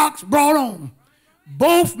that Fox brought on,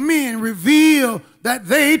 both men revealed that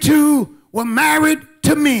they too were married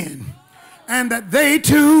to men and that they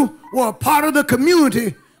too were a part of the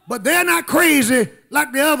community, but they're not crazy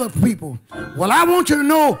like the other people. Well, I want you to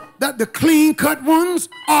know that the clean-cut ones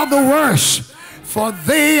are the worst, for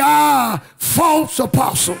they are false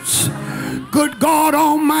apostles. Good God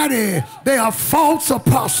Almighty, they are false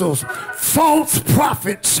apostles, false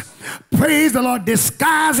prophets. Praise the Lord,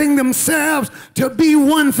 disguising themselves to be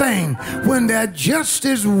one thing when they're just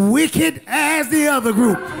as wicked as the other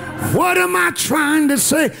group. What am I trying to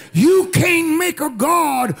say? You can't make a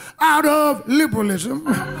God out of liberalism,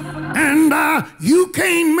 and you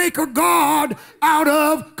can't make a God out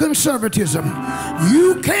of conservatism.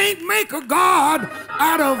 You can't make a God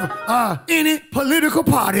out of any political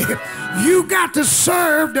party. You got to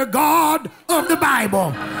serve the God of the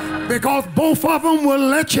Bible, because both of them will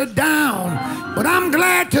let you down. But I'm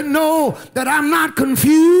glad to know that I'm not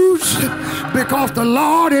confused, because the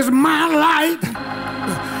Lord is my light.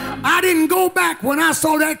 I didn't go back when I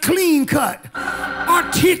saw that clean-cut,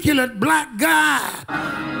 articulate black guy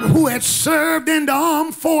who had served in the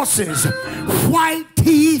armed forces, white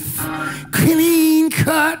teeth,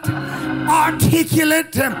 clean-cut,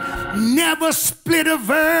 articulate, never split a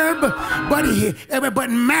verb, but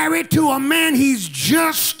married to a man he's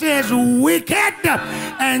just as wicked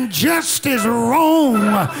and just as wrong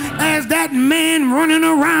as that man running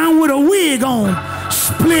around with a wig on,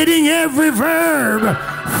 splitting every verb.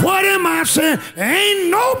 What am I saying? Ain't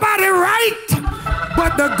nobody right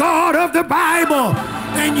but the God of the Bible.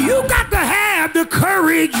 And you got to have the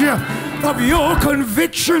courage of your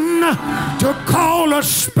conviction to call a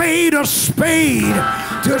spade, to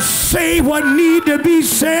say what need to be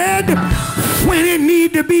said when it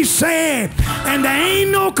need to be said. And there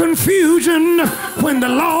ain't no confusion when the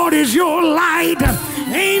Lord is your light.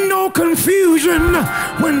 Ain't no confusion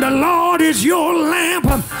when the Lord is your lamp.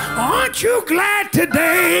 Aren't you glad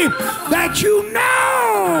today that you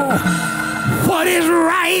know what is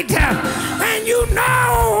right and you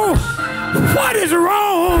know what is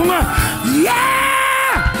wrong?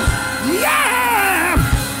 Yeah! Yeah!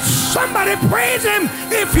 Somebody praise him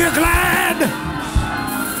if you're glad.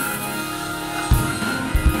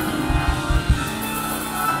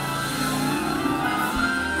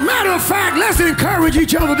 Matter of fact, let's encourage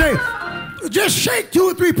each other today. Just shake 2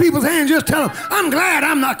 or 3 people's hands, just tell them, I'm glad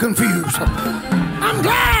I'm not confused. I'm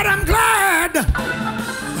glad.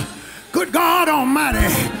 Good God Almighty,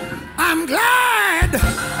 I'm glad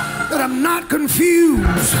that I'm not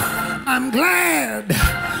confused. I'm glad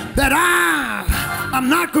that I'm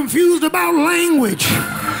not confused about language.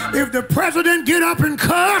 If the president get up and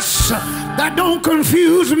cuss, that don't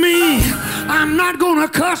confuse me. I'm not gonna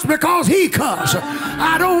cuss because he cuss.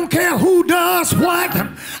 I don't care who does what.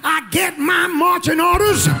 I get my marching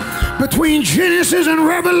orders between Genesis and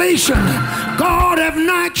Revelation. God have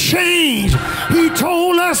not changed. He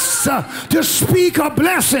told us to speak a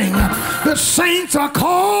blessing. The saints are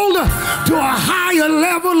called to a higher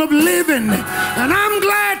level of living. And I'm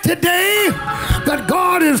glad today that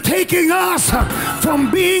God is taking taking us from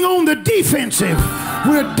being on the defensive.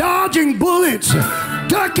 We're dodging bullets,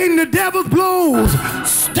 ducking the devil's blows,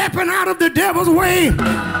 stepping out of the devil's way.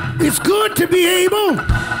 It's good to be able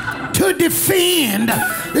to defend.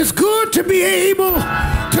 It's good to be able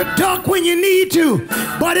to duck when you need to.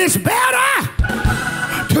 But it's better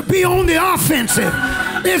to be on the offensive.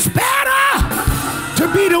 It's better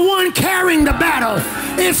to be the one carrying the battle.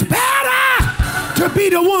 It's better to be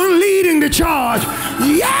the one leading the charge.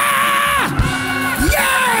 Yeah!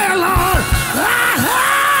 Yeah, Lord!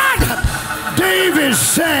 David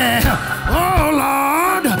said, oh,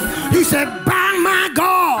 Lord, he said, by my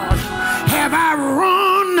God, have I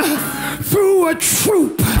run through a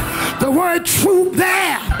troop. The word troop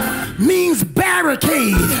there means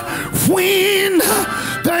barricade. When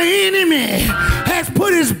the enemy has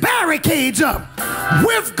put his barricades up,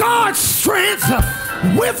 with God's strength,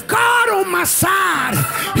 with God on my side,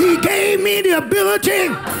 he gave me the ability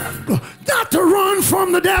not to run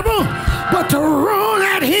from the devil, but to run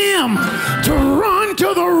at him, to run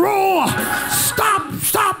to the roar.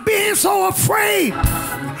 Stop being so afraid.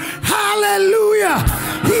 Hallelujah.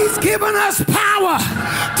 He's given us power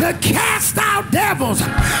to cast out devils.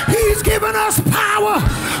 He's given us power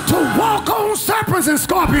to walk on serpents and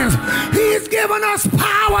scorpions. He's given us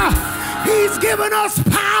power. He's given us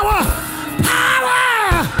power.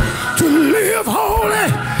 Power to live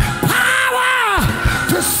holy. Power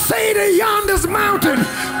to say to yonder's mountain,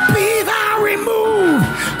 be thou removed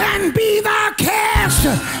and be thou cast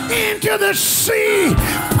into the sea.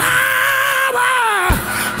 Power.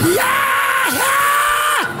 Yeah,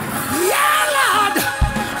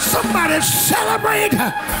 Lord. Somebody celebrate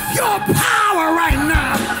your power right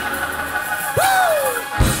now. Woo!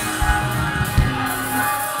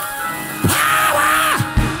 Power!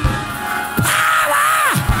 Power!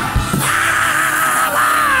 Power!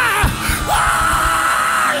 Oh,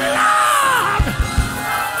 Lord!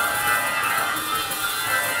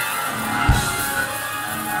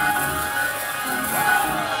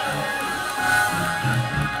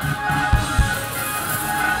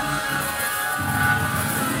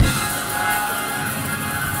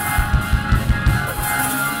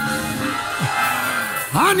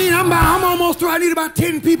 I'm almost through. I need about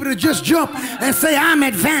 10 people to just jump and say, I'm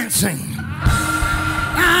advancing.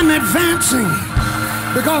 I'm advancing.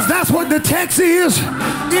 Because that's what the text is.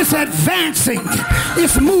 It's advancing.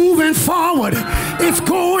 It's moving forward. It's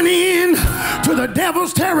going in to the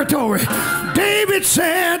devil's territory. David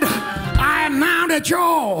said, I am now that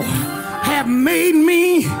y'all have made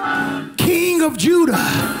me king of Judah.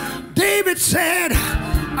 David said,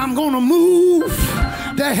 I'm going to move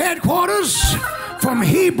the headquarters from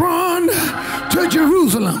Hebron to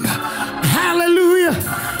Jerusalem. Hallelujah.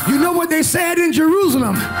 You know what they said in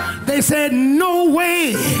Jerusalem? They said, no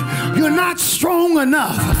way. You're not strong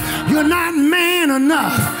enough. You're not man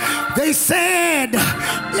enough. They said,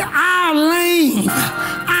 our lame,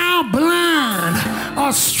 our blind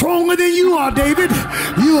are stronger than you are, David.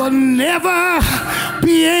 You will never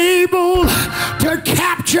be able to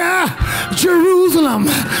capture Jerusalem.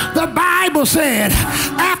 The Bible said,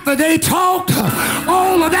 after they talked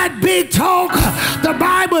all of that big talk, the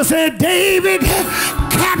Bible said David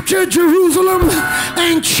captured Jerusalem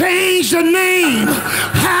and changed the name.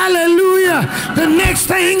 Hallelujah. The next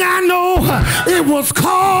thing I know, it was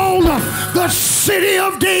called the City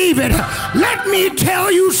of David. Let me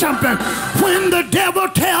tell you something. When the devil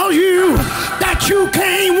tells you that you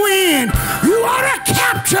can't win, you ought to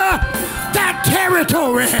capture that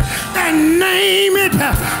territory and name it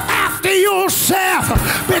after yourself,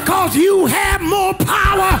 because you have more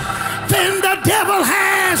power than the devil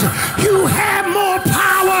has. You have more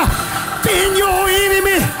power than your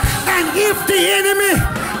enemy. And if the enemy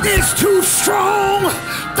is too strong,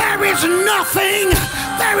 there is nothing,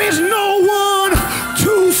 there is no one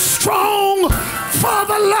too strong for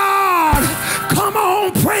the Lord. Come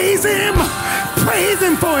on, praise him. Praise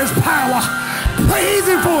him for his power. Praise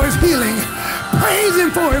him for his healing. Praise him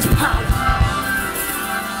for his power.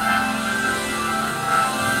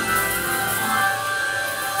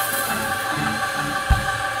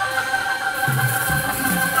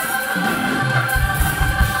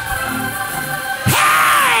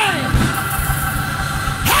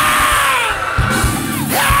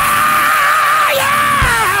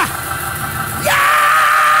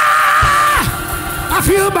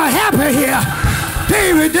 Happy here.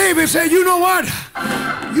 David said, you know what?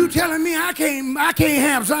 You telling me I can't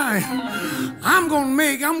have Zion. I'm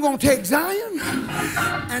gonna take Zion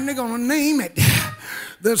and they're gonna name it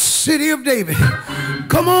the City of David.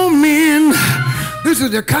 Come on, men. This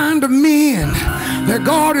is the kind of men that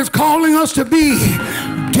God is calling us to be.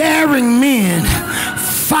 Daring men,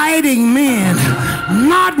 fighting men,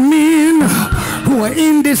 not men who are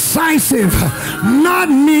indecisive, not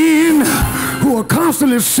men who are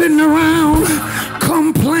constantly sitting around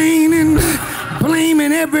complaining,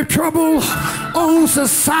 blaming every trouble on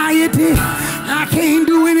society. I can't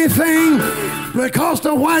do anything because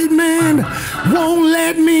the white man won't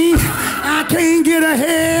let me. I can't get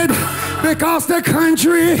ahead because the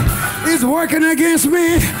country is working against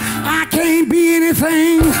me. I can't be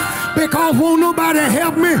anything because won't nobody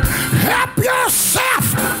help me. Help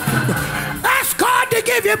yourself. Ask God to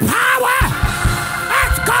give you power.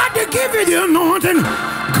 Ask God to give you the anointing.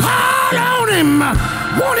 Call on him.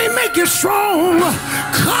 Won't he make you strong?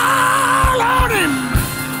 Call on him.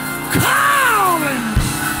 Call him.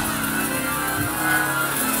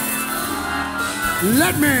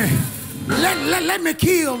 Let me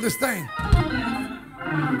kill this thing.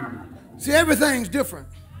 See, everything's different.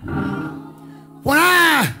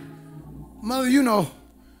 Mother, you know,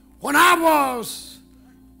 when I was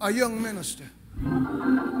a young minister,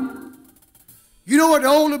 you know what the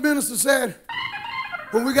older minister said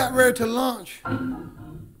when we got ready to lunch and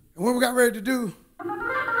when we got ready to do?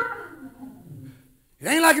 It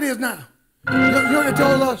ain't like it is now. You know what they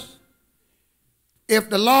told us? If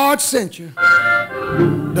the Lord sent you,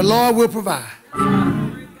 the Lord will provide.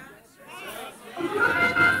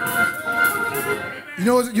 You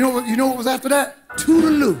know what was after that?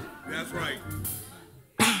 Toodaloo. That's right.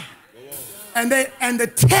 And the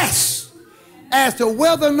test as to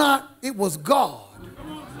whether or not it was God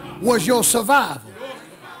was your survival.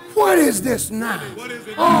 What is this now?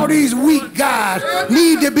 All these weak guys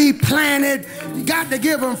need to be planted. You got to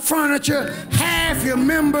give them furniture, half your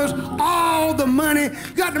members, all the money.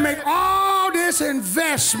 You got to make all this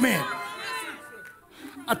investment.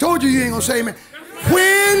 I told you you ain't gonna say amen.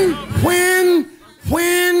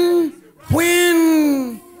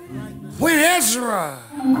 When Ezra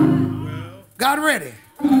got ready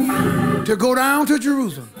to go down to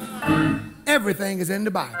Jerusalem, everything is in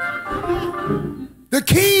the Bible. The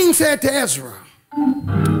king said to Ezra,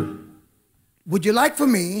 would you like for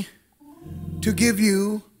me to give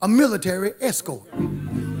you a military escort?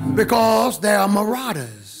 Because there are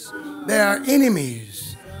marauders, there are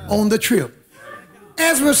enemies on the trip.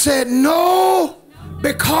 Ezra said, no,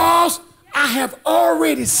 because I have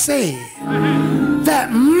already said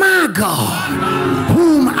that my God,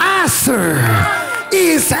 whom I serve,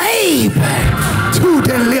 is able to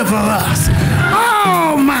deliver us.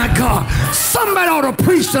 Oh my God. Somebody ought to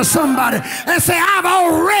preach to somebody and say, I've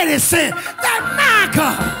already said that my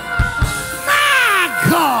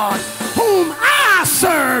God, whom I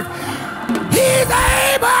serve, he's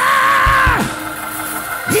able.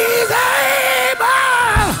 He's able.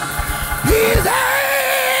 He's able.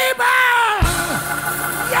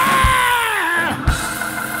 Yeah.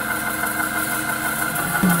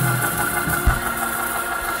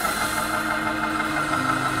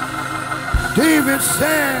 David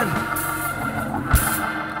said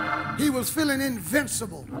he was feeling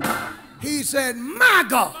invincible. He said, my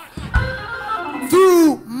God,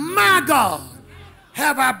 through my God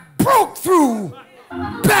have I broke through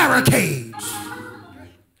barricades.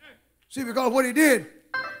 See, because what he did,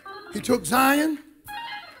 he took Zion,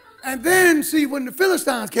 and then, see, when the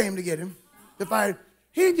Philistines came to get him to fight,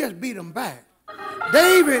 he didn't just beat them back.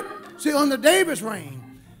 David, see, under David's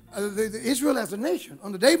reign, Israel as a nation,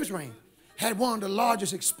 under David's reign, had one of the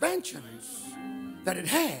largest expansions that it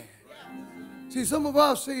had. See, some of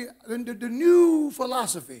us, see, the new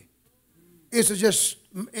philosophy is to just,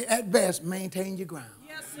 at best, maintain your ground.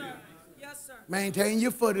 Yes, sir. Yes, sir. Maintain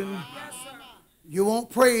your footing. Yes, sir. You won't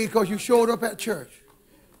pray because you showed up at church.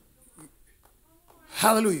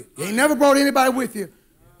 Hallelujah. You ain't never brought anybody with you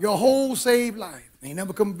your whole saved life. You ain't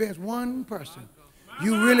never convinced one person.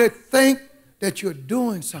 You really think that you're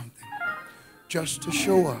doing something just to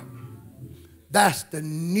show up. That's the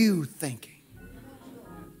new thinking.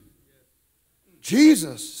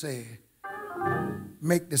 Jesus said,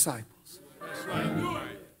 make disciples. That's right.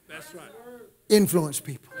 That's right. Influence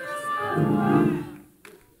people.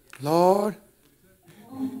 Lord,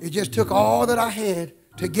 it just took all that I had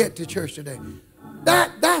to get to church today.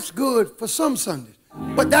 That's good for some Sundays,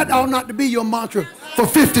 but that ought not to be your mantra for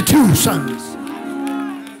 52 Sundays.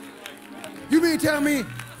 You mean tell me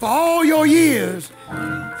for all your years,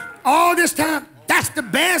 all this time, that's the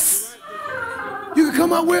best you can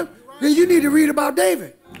come up with? Then you need to read about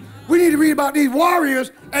David. We need to read about these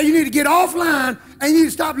warriors, and you need to get offline, and you need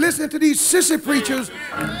to stop listening to these sissy preachers,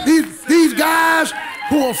 these guys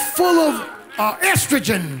who are full of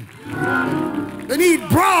estrogen. They need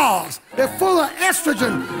bras. They're full of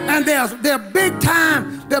estrogen, and they're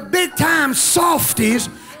big time softies,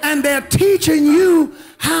 And they're teaching you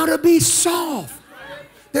how to be soft.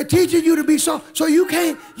 They're teaching you to be soft. So you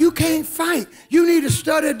can't fight. You need to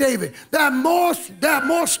study David. There are more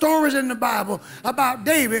stories in the Bible about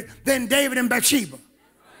David than David and Bathsheba.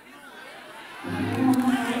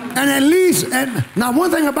 And at least, now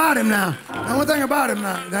one thing about him now,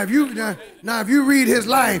 if you read his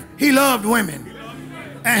life, he loved women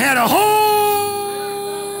and had a whole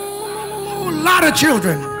lot of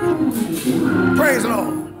children. Praise the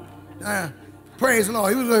Lord. Praise the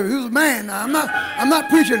Lord. He was a man. Now, I'm not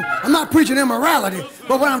preaching immorality,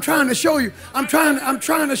 but what I'm trying to show you, I'm trying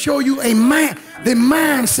to show you the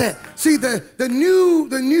mindset. See, the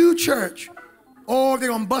new church. Oh, they're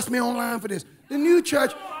gonna bust me online for this. The new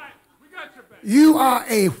church. You are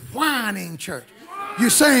a whining church.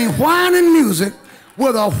 You sing whining music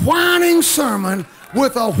with a whining sermon,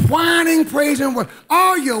 with a whining praise and word.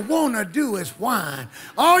 All you want to do is whine.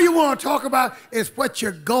 All you want to talk about is what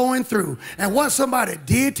you're going through and what somebody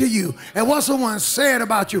did to you and what someone said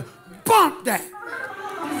about you. Bump that.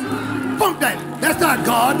 Bump that. That's not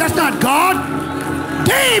God. That's not God.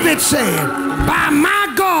 David said, by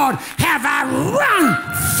my God have I run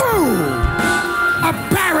through a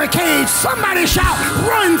barricade. Somebody shout,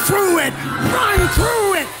 run through it, run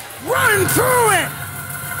through it, run through it.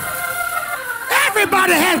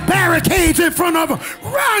 Everybody has barricades in front of them.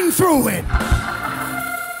 Run through it.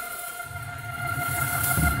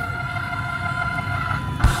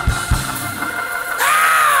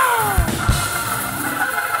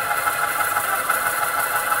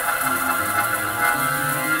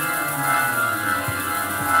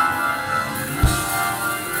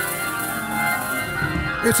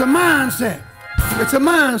 It's a mindset. It's a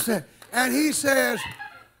mindset. And he says,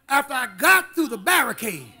 after I got through the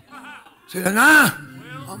barricade, he said, nah,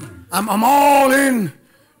 I'm all in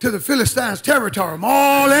to the Philistines' territory. I'm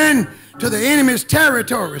all in to the enemy's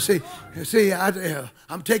territory. See,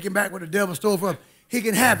 I'm taking back what the devil stole from him. He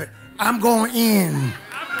can have it. I'm going in.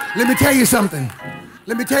 Let me tell you something.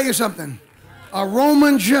 Let me tell you something. A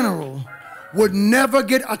Roman general would never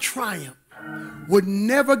get a triumph, would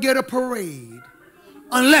never get a parade,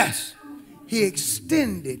 unless he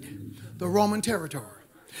extended the Roman territory.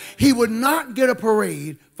 He would not get a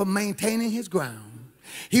parade for maintaining his ground.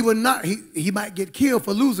 He would not, he might get killed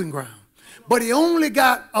for losing ground. But he only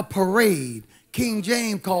got a parade. King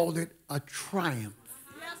James called it a triumph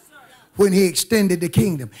when he extended the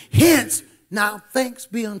kingdom. Hence, now thanks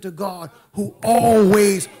be unto God who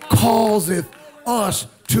always causeth us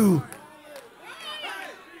to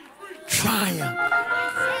triumph.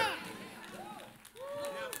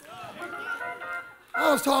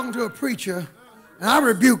 I was talking to a preacher, and I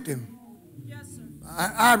rebuked him. Yes, sir.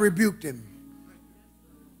 I rebuked him.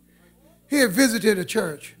 He had visited a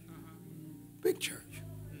church, big church.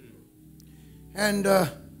 And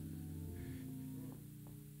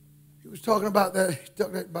he was talking about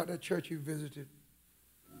that church he visited.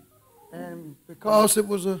 And because it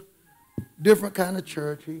was a different kind of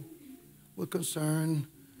church, he was concerned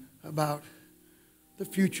about the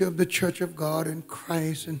future of the church of God in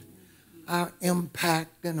Christ and our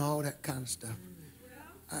impact and all that kind of stuff.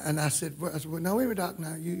 And I said, well, no, wait a minute, Doc,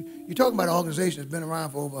 now you're talking about an organization that's been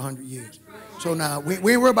around for over 100 years. So now we ain't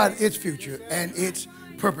worried about its future and its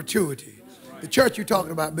perpetuity. The church you're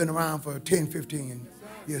talking about been around for 10, 15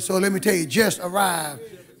 years. So let me tell you, just arrived,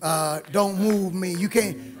 don't move me. You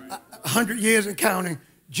can't, 100 years and counting,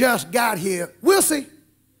 just got here. We'll see.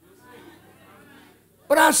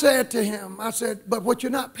 But I said to him, I said, but what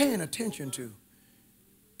you're not paying attention to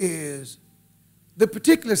is the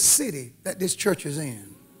particular city that this church is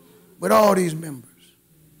in, with all these members,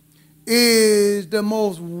 is the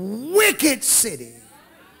most wicked city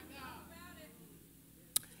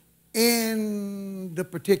in the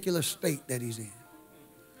particular state that he's in.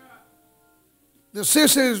 The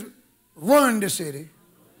sisters run the city.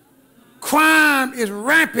 Crime is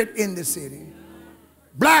rampant in the city.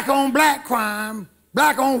 Black on black crime,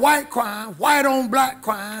 black on white crime, white on black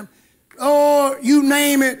crime. Oh, you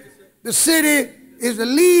name it. The city is the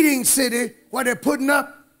leading city where they're putting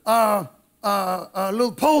up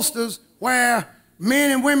little posters where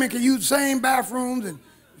men and women can use the same bathrooms and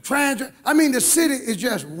I mean, the city is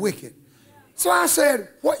just wicked. So I said,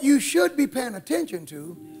 what you should be paying attention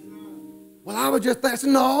to, well, I was just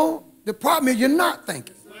thinking, no, the problem is you're not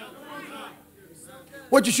thinking.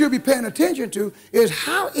 What you should be paying attention to is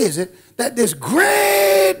how is it that this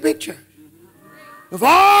great big church, with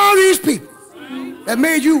all these people that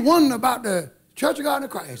made you wonder about the Church of God in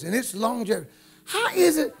Christ and its longevity, how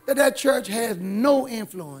is it that that church has no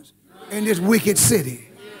influence in this wicked city?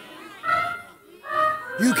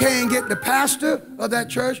 You can't get the pastor of that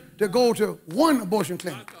church to go to one abortion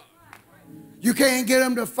clinic. You can't get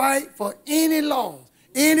them to fight for any laws.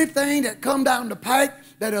 Anything that come down the pike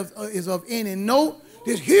that is of any note,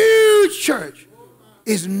 this huge church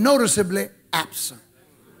is noticeably absent.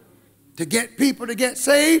 To get people to get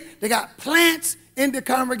saved, they got plants in the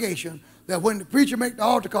congregation that when the preacher make the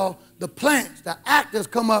altar call, the plants, the actors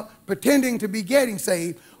come up pretending to be getting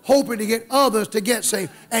saved, hoping to get others to get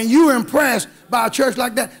saved. And you're impressed by a church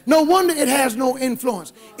like that. No wonder it has no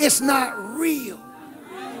influence. It's not real.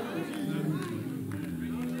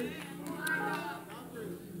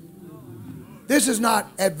 This is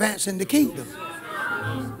not advancing the kingdom.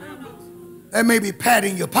 That may be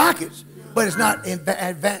padding your pockets, but it's not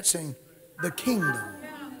advancing the kingdom.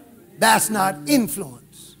 That's not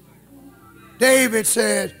influence. David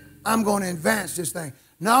said, I'm going to advance this thing.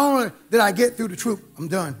 Not only did I get through the troop, I'm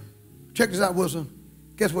done. Check this out, Wilson.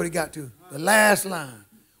 Guess what he got to? The last line.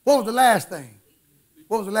 What was the last thing?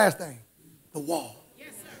 What was the last thing? The wall.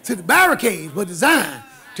 See, the barricades were designed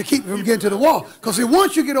to keep you from getting to the wall. Because see,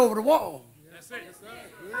 once you get over the wall,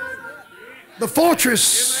 the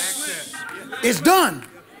fortress is done.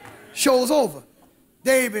 Show's over.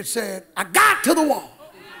 David said, I got to the wall.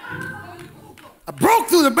 I broke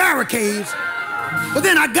through the barricades, but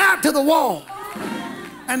then I got to the wall.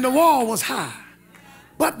 And the wall was high.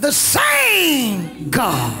 But the same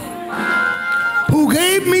God who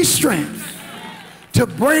gave me strength to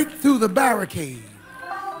break through the barricade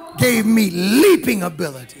gave me leaping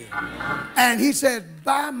ability. And he said,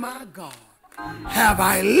 by my God, have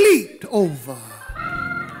I leaped over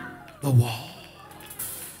the wall.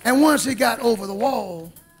 And once he got over the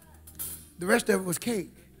wall, the rest of it was cake.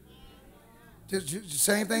 The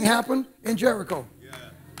same thing happened in Jericho.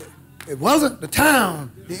 It wasn't the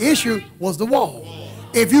town. The issue was the wall.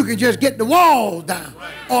 If you could just get the wall down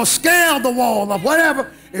or scale the wall or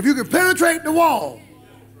whatever, if you could penetrate the wall,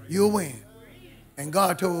 you'll win. And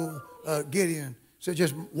God told Gideon, so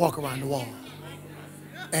just walk around the wall.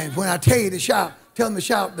 And when I tell you to shout, tell them to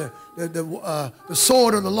shout the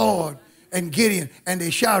sword of the Lord and Gideon. And they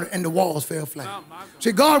shouted and the walls fell flat.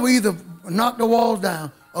 See, God will either knock the walls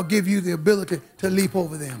down or give you the ability to leap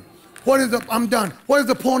over them. I'm done. What is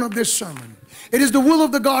the point of this sermon? It is the will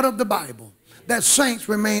of the God of the Bible that saints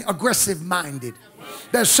remain aggressive-minded.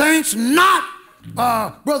 That saints not,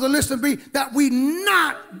 brother, listen to me, that we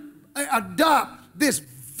not adopt this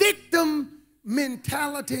victim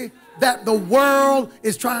mentality that the world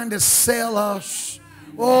is trying to sell us.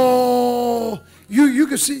 Oh, you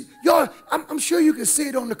can see, I'm sure you can see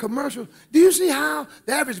it on the commercials. Do you see how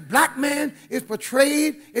the average black man is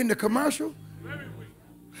portrayed in the commercial?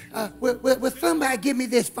 Will somebody give me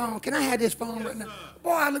this phone? Can I have this phone right now?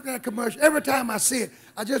 Boy, I look at that commercial. Every time I see it,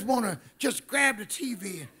 I just want to just grab the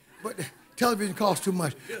TV. But the television costs too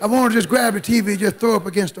much. I want to just grab the TV and just throw it up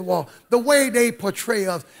against the wall. The way they portray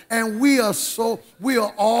us. And we are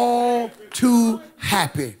all too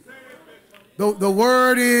happy. The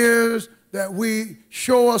word is that we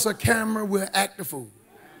show us a camera, we'll act a fool.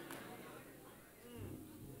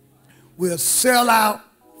 We'll sell out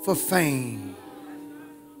for fame.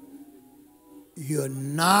 You're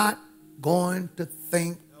not going to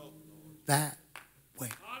think that way.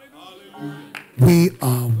 We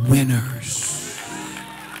are winners.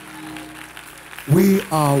 We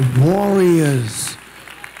are warriors.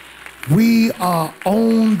 We are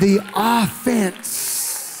on the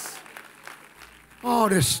offense. All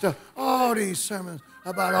this stuff, all these sermons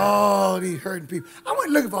about all these hurting people. I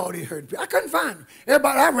went looking for all these hurting people. I couldn't find them.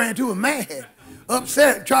 Everybody I ran to was mad,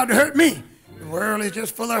 upset, tried to hurt me. The world is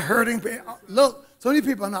just full of hurting people. Look, so many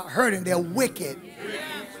people are not hurting, they're wicked.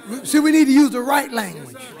 See, we need to use the right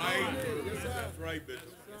language.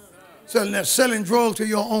 Selling drugs to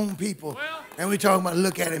your own people. And we're talking about,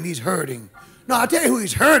 look at him, he's hurting. No, I'll tell you who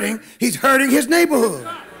he's hurting. He's hurting his neighborhood.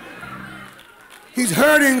 He's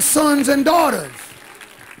hurting sons and daughters.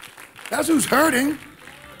 That's who's hurting.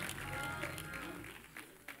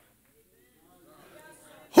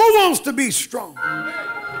 Who wants to be strong?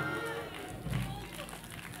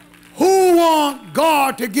 Who wants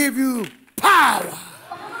God to give you power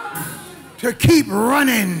to keep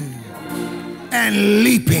running and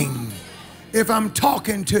leaping? If I'm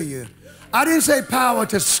talking to you, I didn't say power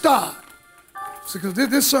to stop, because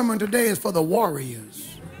this sermon today is for the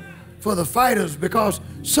warriors, for the fighters, because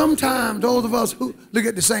sometimes those of us who look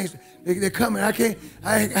at the saints, they're coming. I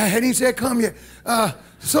hadn't even said come yet.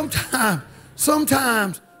 Sometimes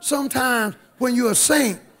when you're a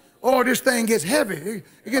saint, oh, this thing gets heavy.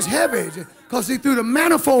 It gets heavy because see, through the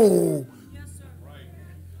manifold.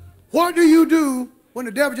 What do you do when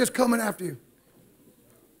the devil just coming after you?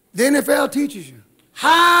 The NFL teaches you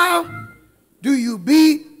How do you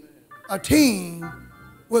beat a team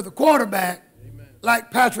with a quarterback like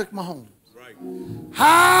Patrick Mahomes? Right.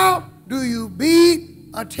 How do you beat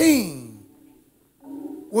a team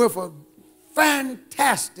with a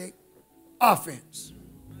fantastic offense?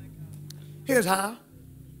 Here's how.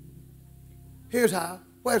 Here's how.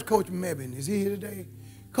 Where's Coach Mebane? Is he here today?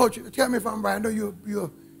 Coach, tell me if I'm right. I know you're a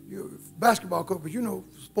basketball coach, but you know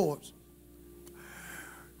sports.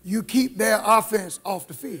 You keep their offense off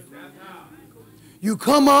the field. You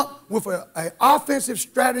come up with an offensive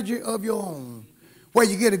strategy of your own where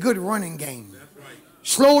you get a good running game.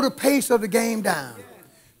 Slow the pace of the game down.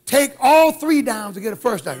 Take all 3 downs to get a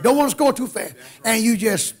first down. Don't want to score too fast. And you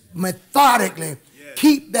just methodically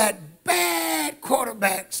keep that bad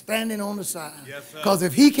quarterback standing on the side. Because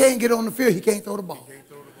if he can't get on the field, he can't throw the ball.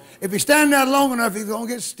 If he's standing there long enough, he's going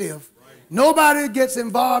to get stiff. Nobody gets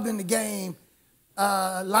involved in the game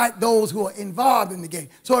like those who are involved in the game.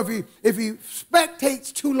 So if he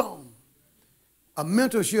spectates too long, a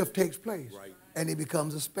mental shift takes place, and he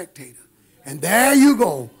becomes a spectator. And there you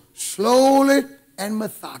go, slowly and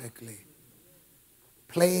methodically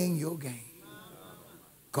playing your game.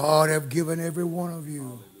 God have given every one of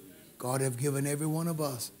you, God have given every one of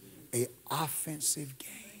us an offensive game.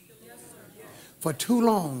 For too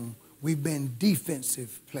long, we've been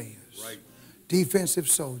defensive players, defensive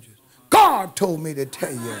soldiers. God told me to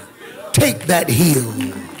tell you, take that hill.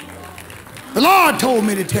 The Lord told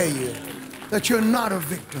me to tell you that you're not a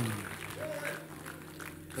victim.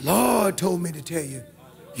 The Lord told me to tell you,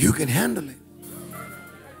 you can handle it.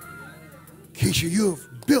 Keisha, you're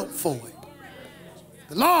built for it.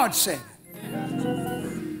 The Lord said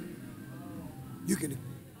it. You can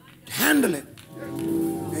handle it.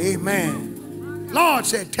 Amen. Lord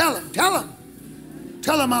said, tell him.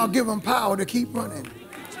 Tell him I'll give him power to keep running.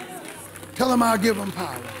 Tell him I'll give him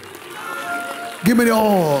power. Give me the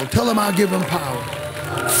oil. Tell him I'll give him power.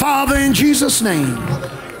 Father, in Jesus' name,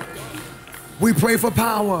 we pray for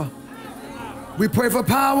power. We pray for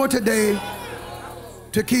power today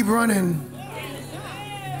to keep running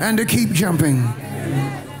and to keep jumping.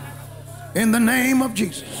 In the name of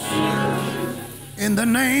Jesus. In the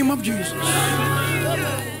name of Jesus.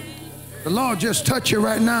 The Lord just touch you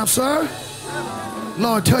right now, sir.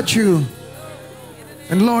 Lord, touch you.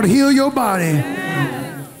 And Lord, heal your body.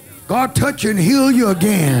 God, touch and heal you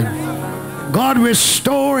again. God,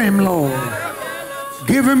 restore him, Lord.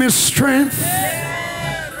 Give him his strength.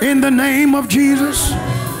 In the name of Jesus.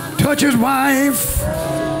 Touch his wife.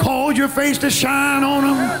 Cause your face to shine on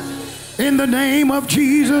him. In the name of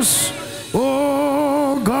Jesus.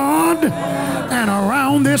 Oh, God. And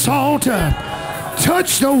around this altar,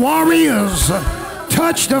 touch the warriors.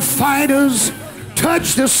 Touch the fighters.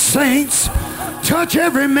 Touch the saints. Touch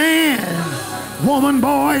every man, woman,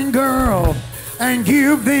 boy, and girl, and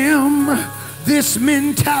give them this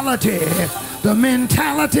mentality, the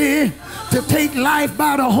mentality to take life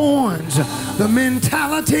by the horns, the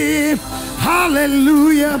mentality,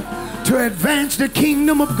 hallelujah, to advance the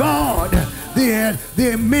kingdom of God,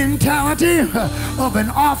 the mentality of an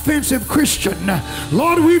offensive Christian.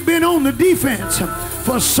 Lord, we've been on the defense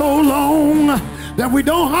for so long that we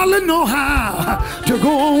don't hardly know how to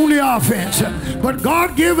go on the offense. But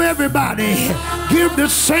God, give everybody, give the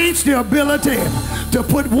saints the ability to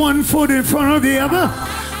put one foot in front of the other,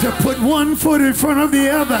 to put one foot in front of the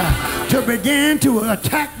other, to begin to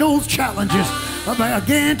attack those challenges,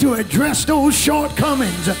 again to address those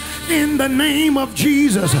shortcomings in the name of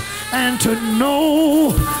Jesus, and to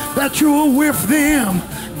know that you're with them.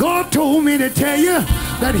 God told me to tell you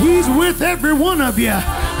that he's with every one of you.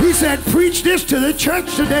 He said, preach this to the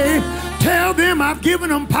church today. Tell them I've given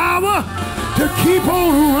them power to keep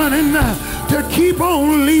on running, to keep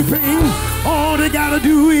on leaping. All they got to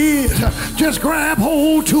do is just grab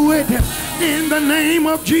hold to it in the name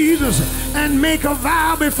of Jesus and make a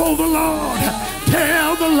vow before the Lord.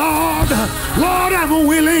 Tell the Lord, Lord, I'm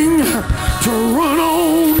willing to run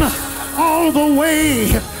on all the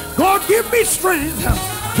way. God, give me strength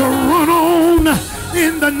to run on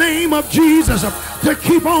in the name of Jesus, to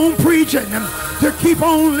keep on preaching, to keep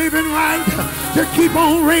on living right, to keep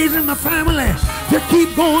on raising the family, to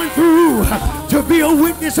keep going through, to be a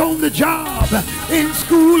witness on the job, in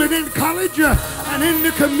school and in college and in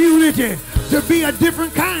the community, to be a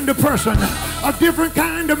different kind of person, a different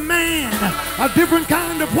kind of man, a different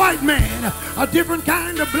kind of white man, a different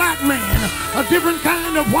kind of black man, a different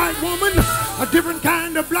kind of white woman, a different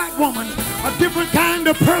kind of black woman, a different kind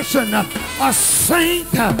of person, a saint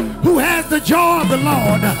who has the joy of the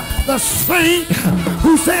Lord, the saint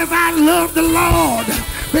who says, I love the Lord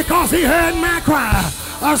because he heard my cry,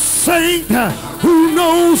 a saint who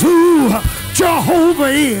knows who Jehovah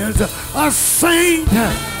is a saint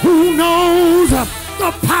who knows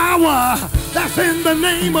the power that's in the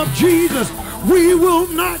name of Jesus. We will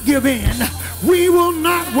not give in. We will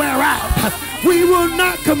not wear out. We will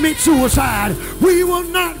not commit suicide. We will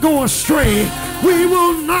not go astray. We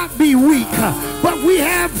will not be weak, but we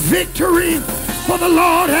have victory. For the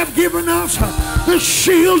Lord have given us the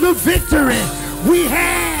shield of victory. We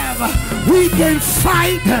can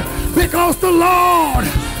fight because the Lord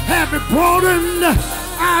have broadened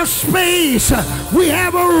our space. We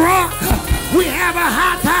have a rock. We have a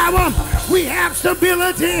high tower. We have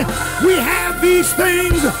stability. We have these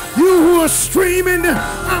things. You who are streaming,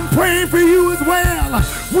 I'm praying for you as well.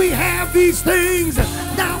 We have these things.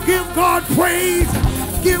 Now give God praise.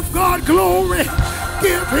 Give God glory.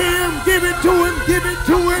 Give it to him, give it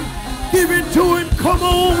to him, give it to him. Come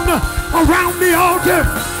on, around the altar,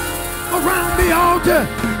 around the altar.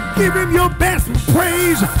 Give him your best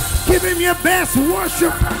praise. Give him your best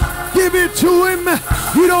worship. Give it to him.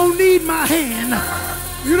 You don't need my hand.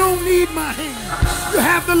 You don't need my hand. You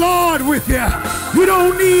have the Lord with you. You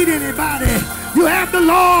don't need anybody. You have the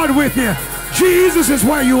Lord with you. Jesus is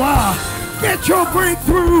where you are. Get your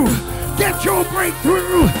breakthrough. Get your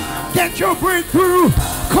breakthrough. Get your breakthrough.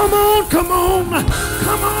 Come on, come on.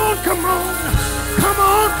 Come on, come on. Come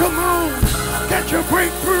on, come on. Get your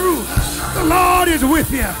breakthrough. The Lord is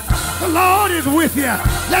with you. The Lord is with you.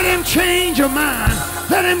 Let him change your mind.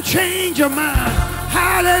 Let him change your mind.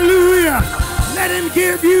 Hallelujah. Let him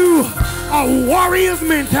give you a warrior's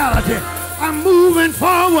mentality. I'm moving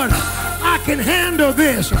forward. I can handle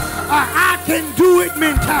this. I can do it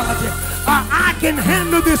mentality. I can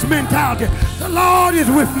handle this mentality. The Lord is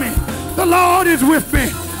with me. The Lord is with me.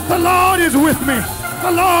 The Lord is with me.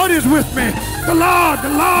 The Lord is with me. The Lord, the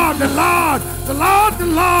Lord, the Lord, the Lord, the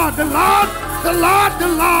Lord, the Lord, the Lord, the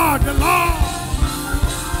Lord, the Lord.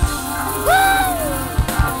 Woo!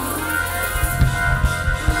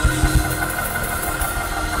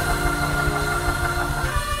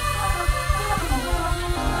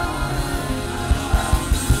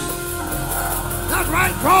 That's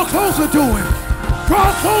right. Draw closer to him.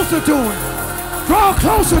 Draw closer to him. Draw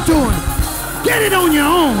closer to him. Get it on your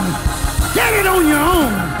own. Get it on your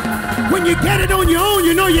own. When you get it on your own,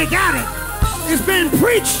 you know you got it. It's been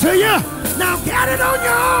preached to you. Now get it on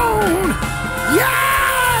your own.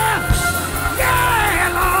 Yeah! Yeah,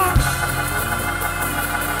 Lord.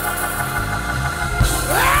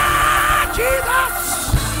 Ah,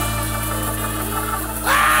 Jesus!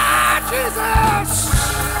 Ah, Jesus!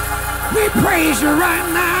 We praise you right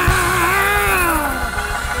now.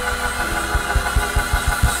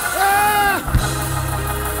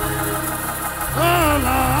 Oh,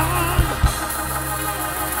 Lord.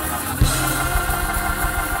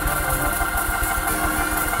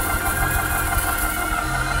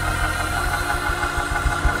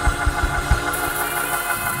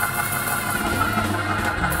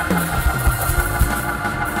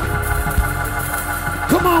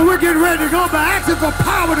 Come on, we're getting ready to go, but asking for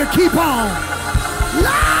power to keep on.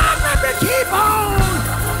 Lord, let me keep on.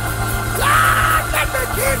 Lord, let me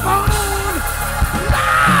keep on.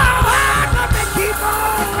 Lord, let me keep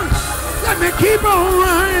on. Let me keep on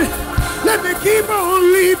running. Let me keep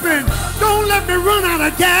on leaping. Don't let me run out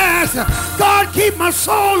of gas. God, keep my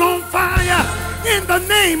soul on fire in the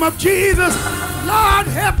name of Jesus. Lord,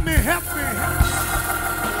 help me, help me, help me.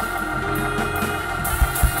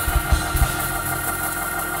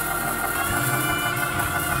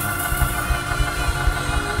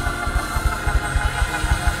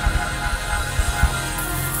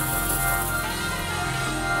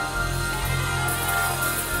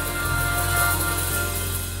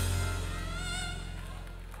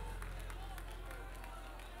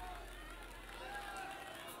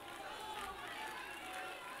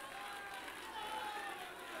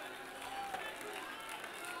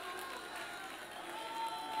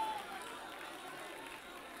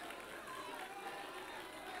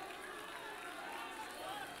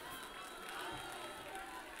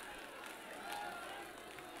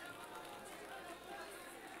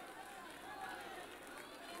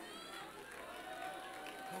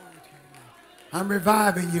 I'm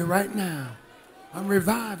reviving you right now. I'm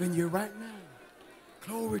reviving you right now.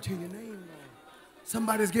 Glory to your name, Lord.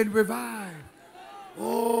 Somebody's getting revived.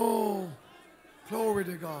 Oh, glory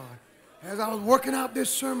to God. As I was working out this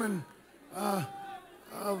sermon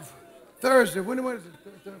of Thursday, when was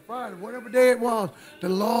it? Friday, whatever day it was, the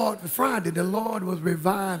Lord was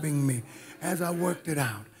reviving me as I worked it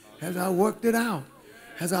out. As I worked it out.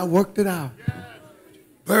 As I worked it out.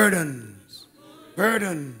 Burdens.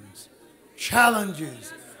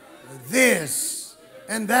 Challenges, this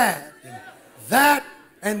and that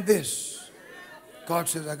and this. God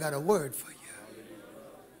says, I got a word for you.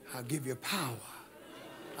 I'll give you power.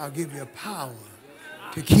 I'll give you power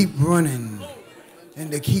to keep running and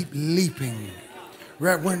to keep leaping.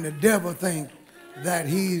 Right when the devil thinks that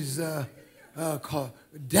he's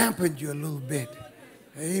dampened you a little bit.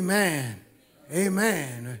 Amen.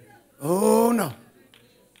 Amen. Oh, no.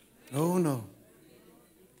 Oh, no.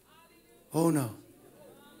 Oh, no.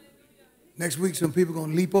 Next week, some people are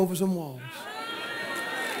going to leap over some walls.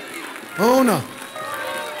 Oh, no.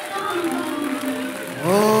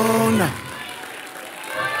 Oh, no.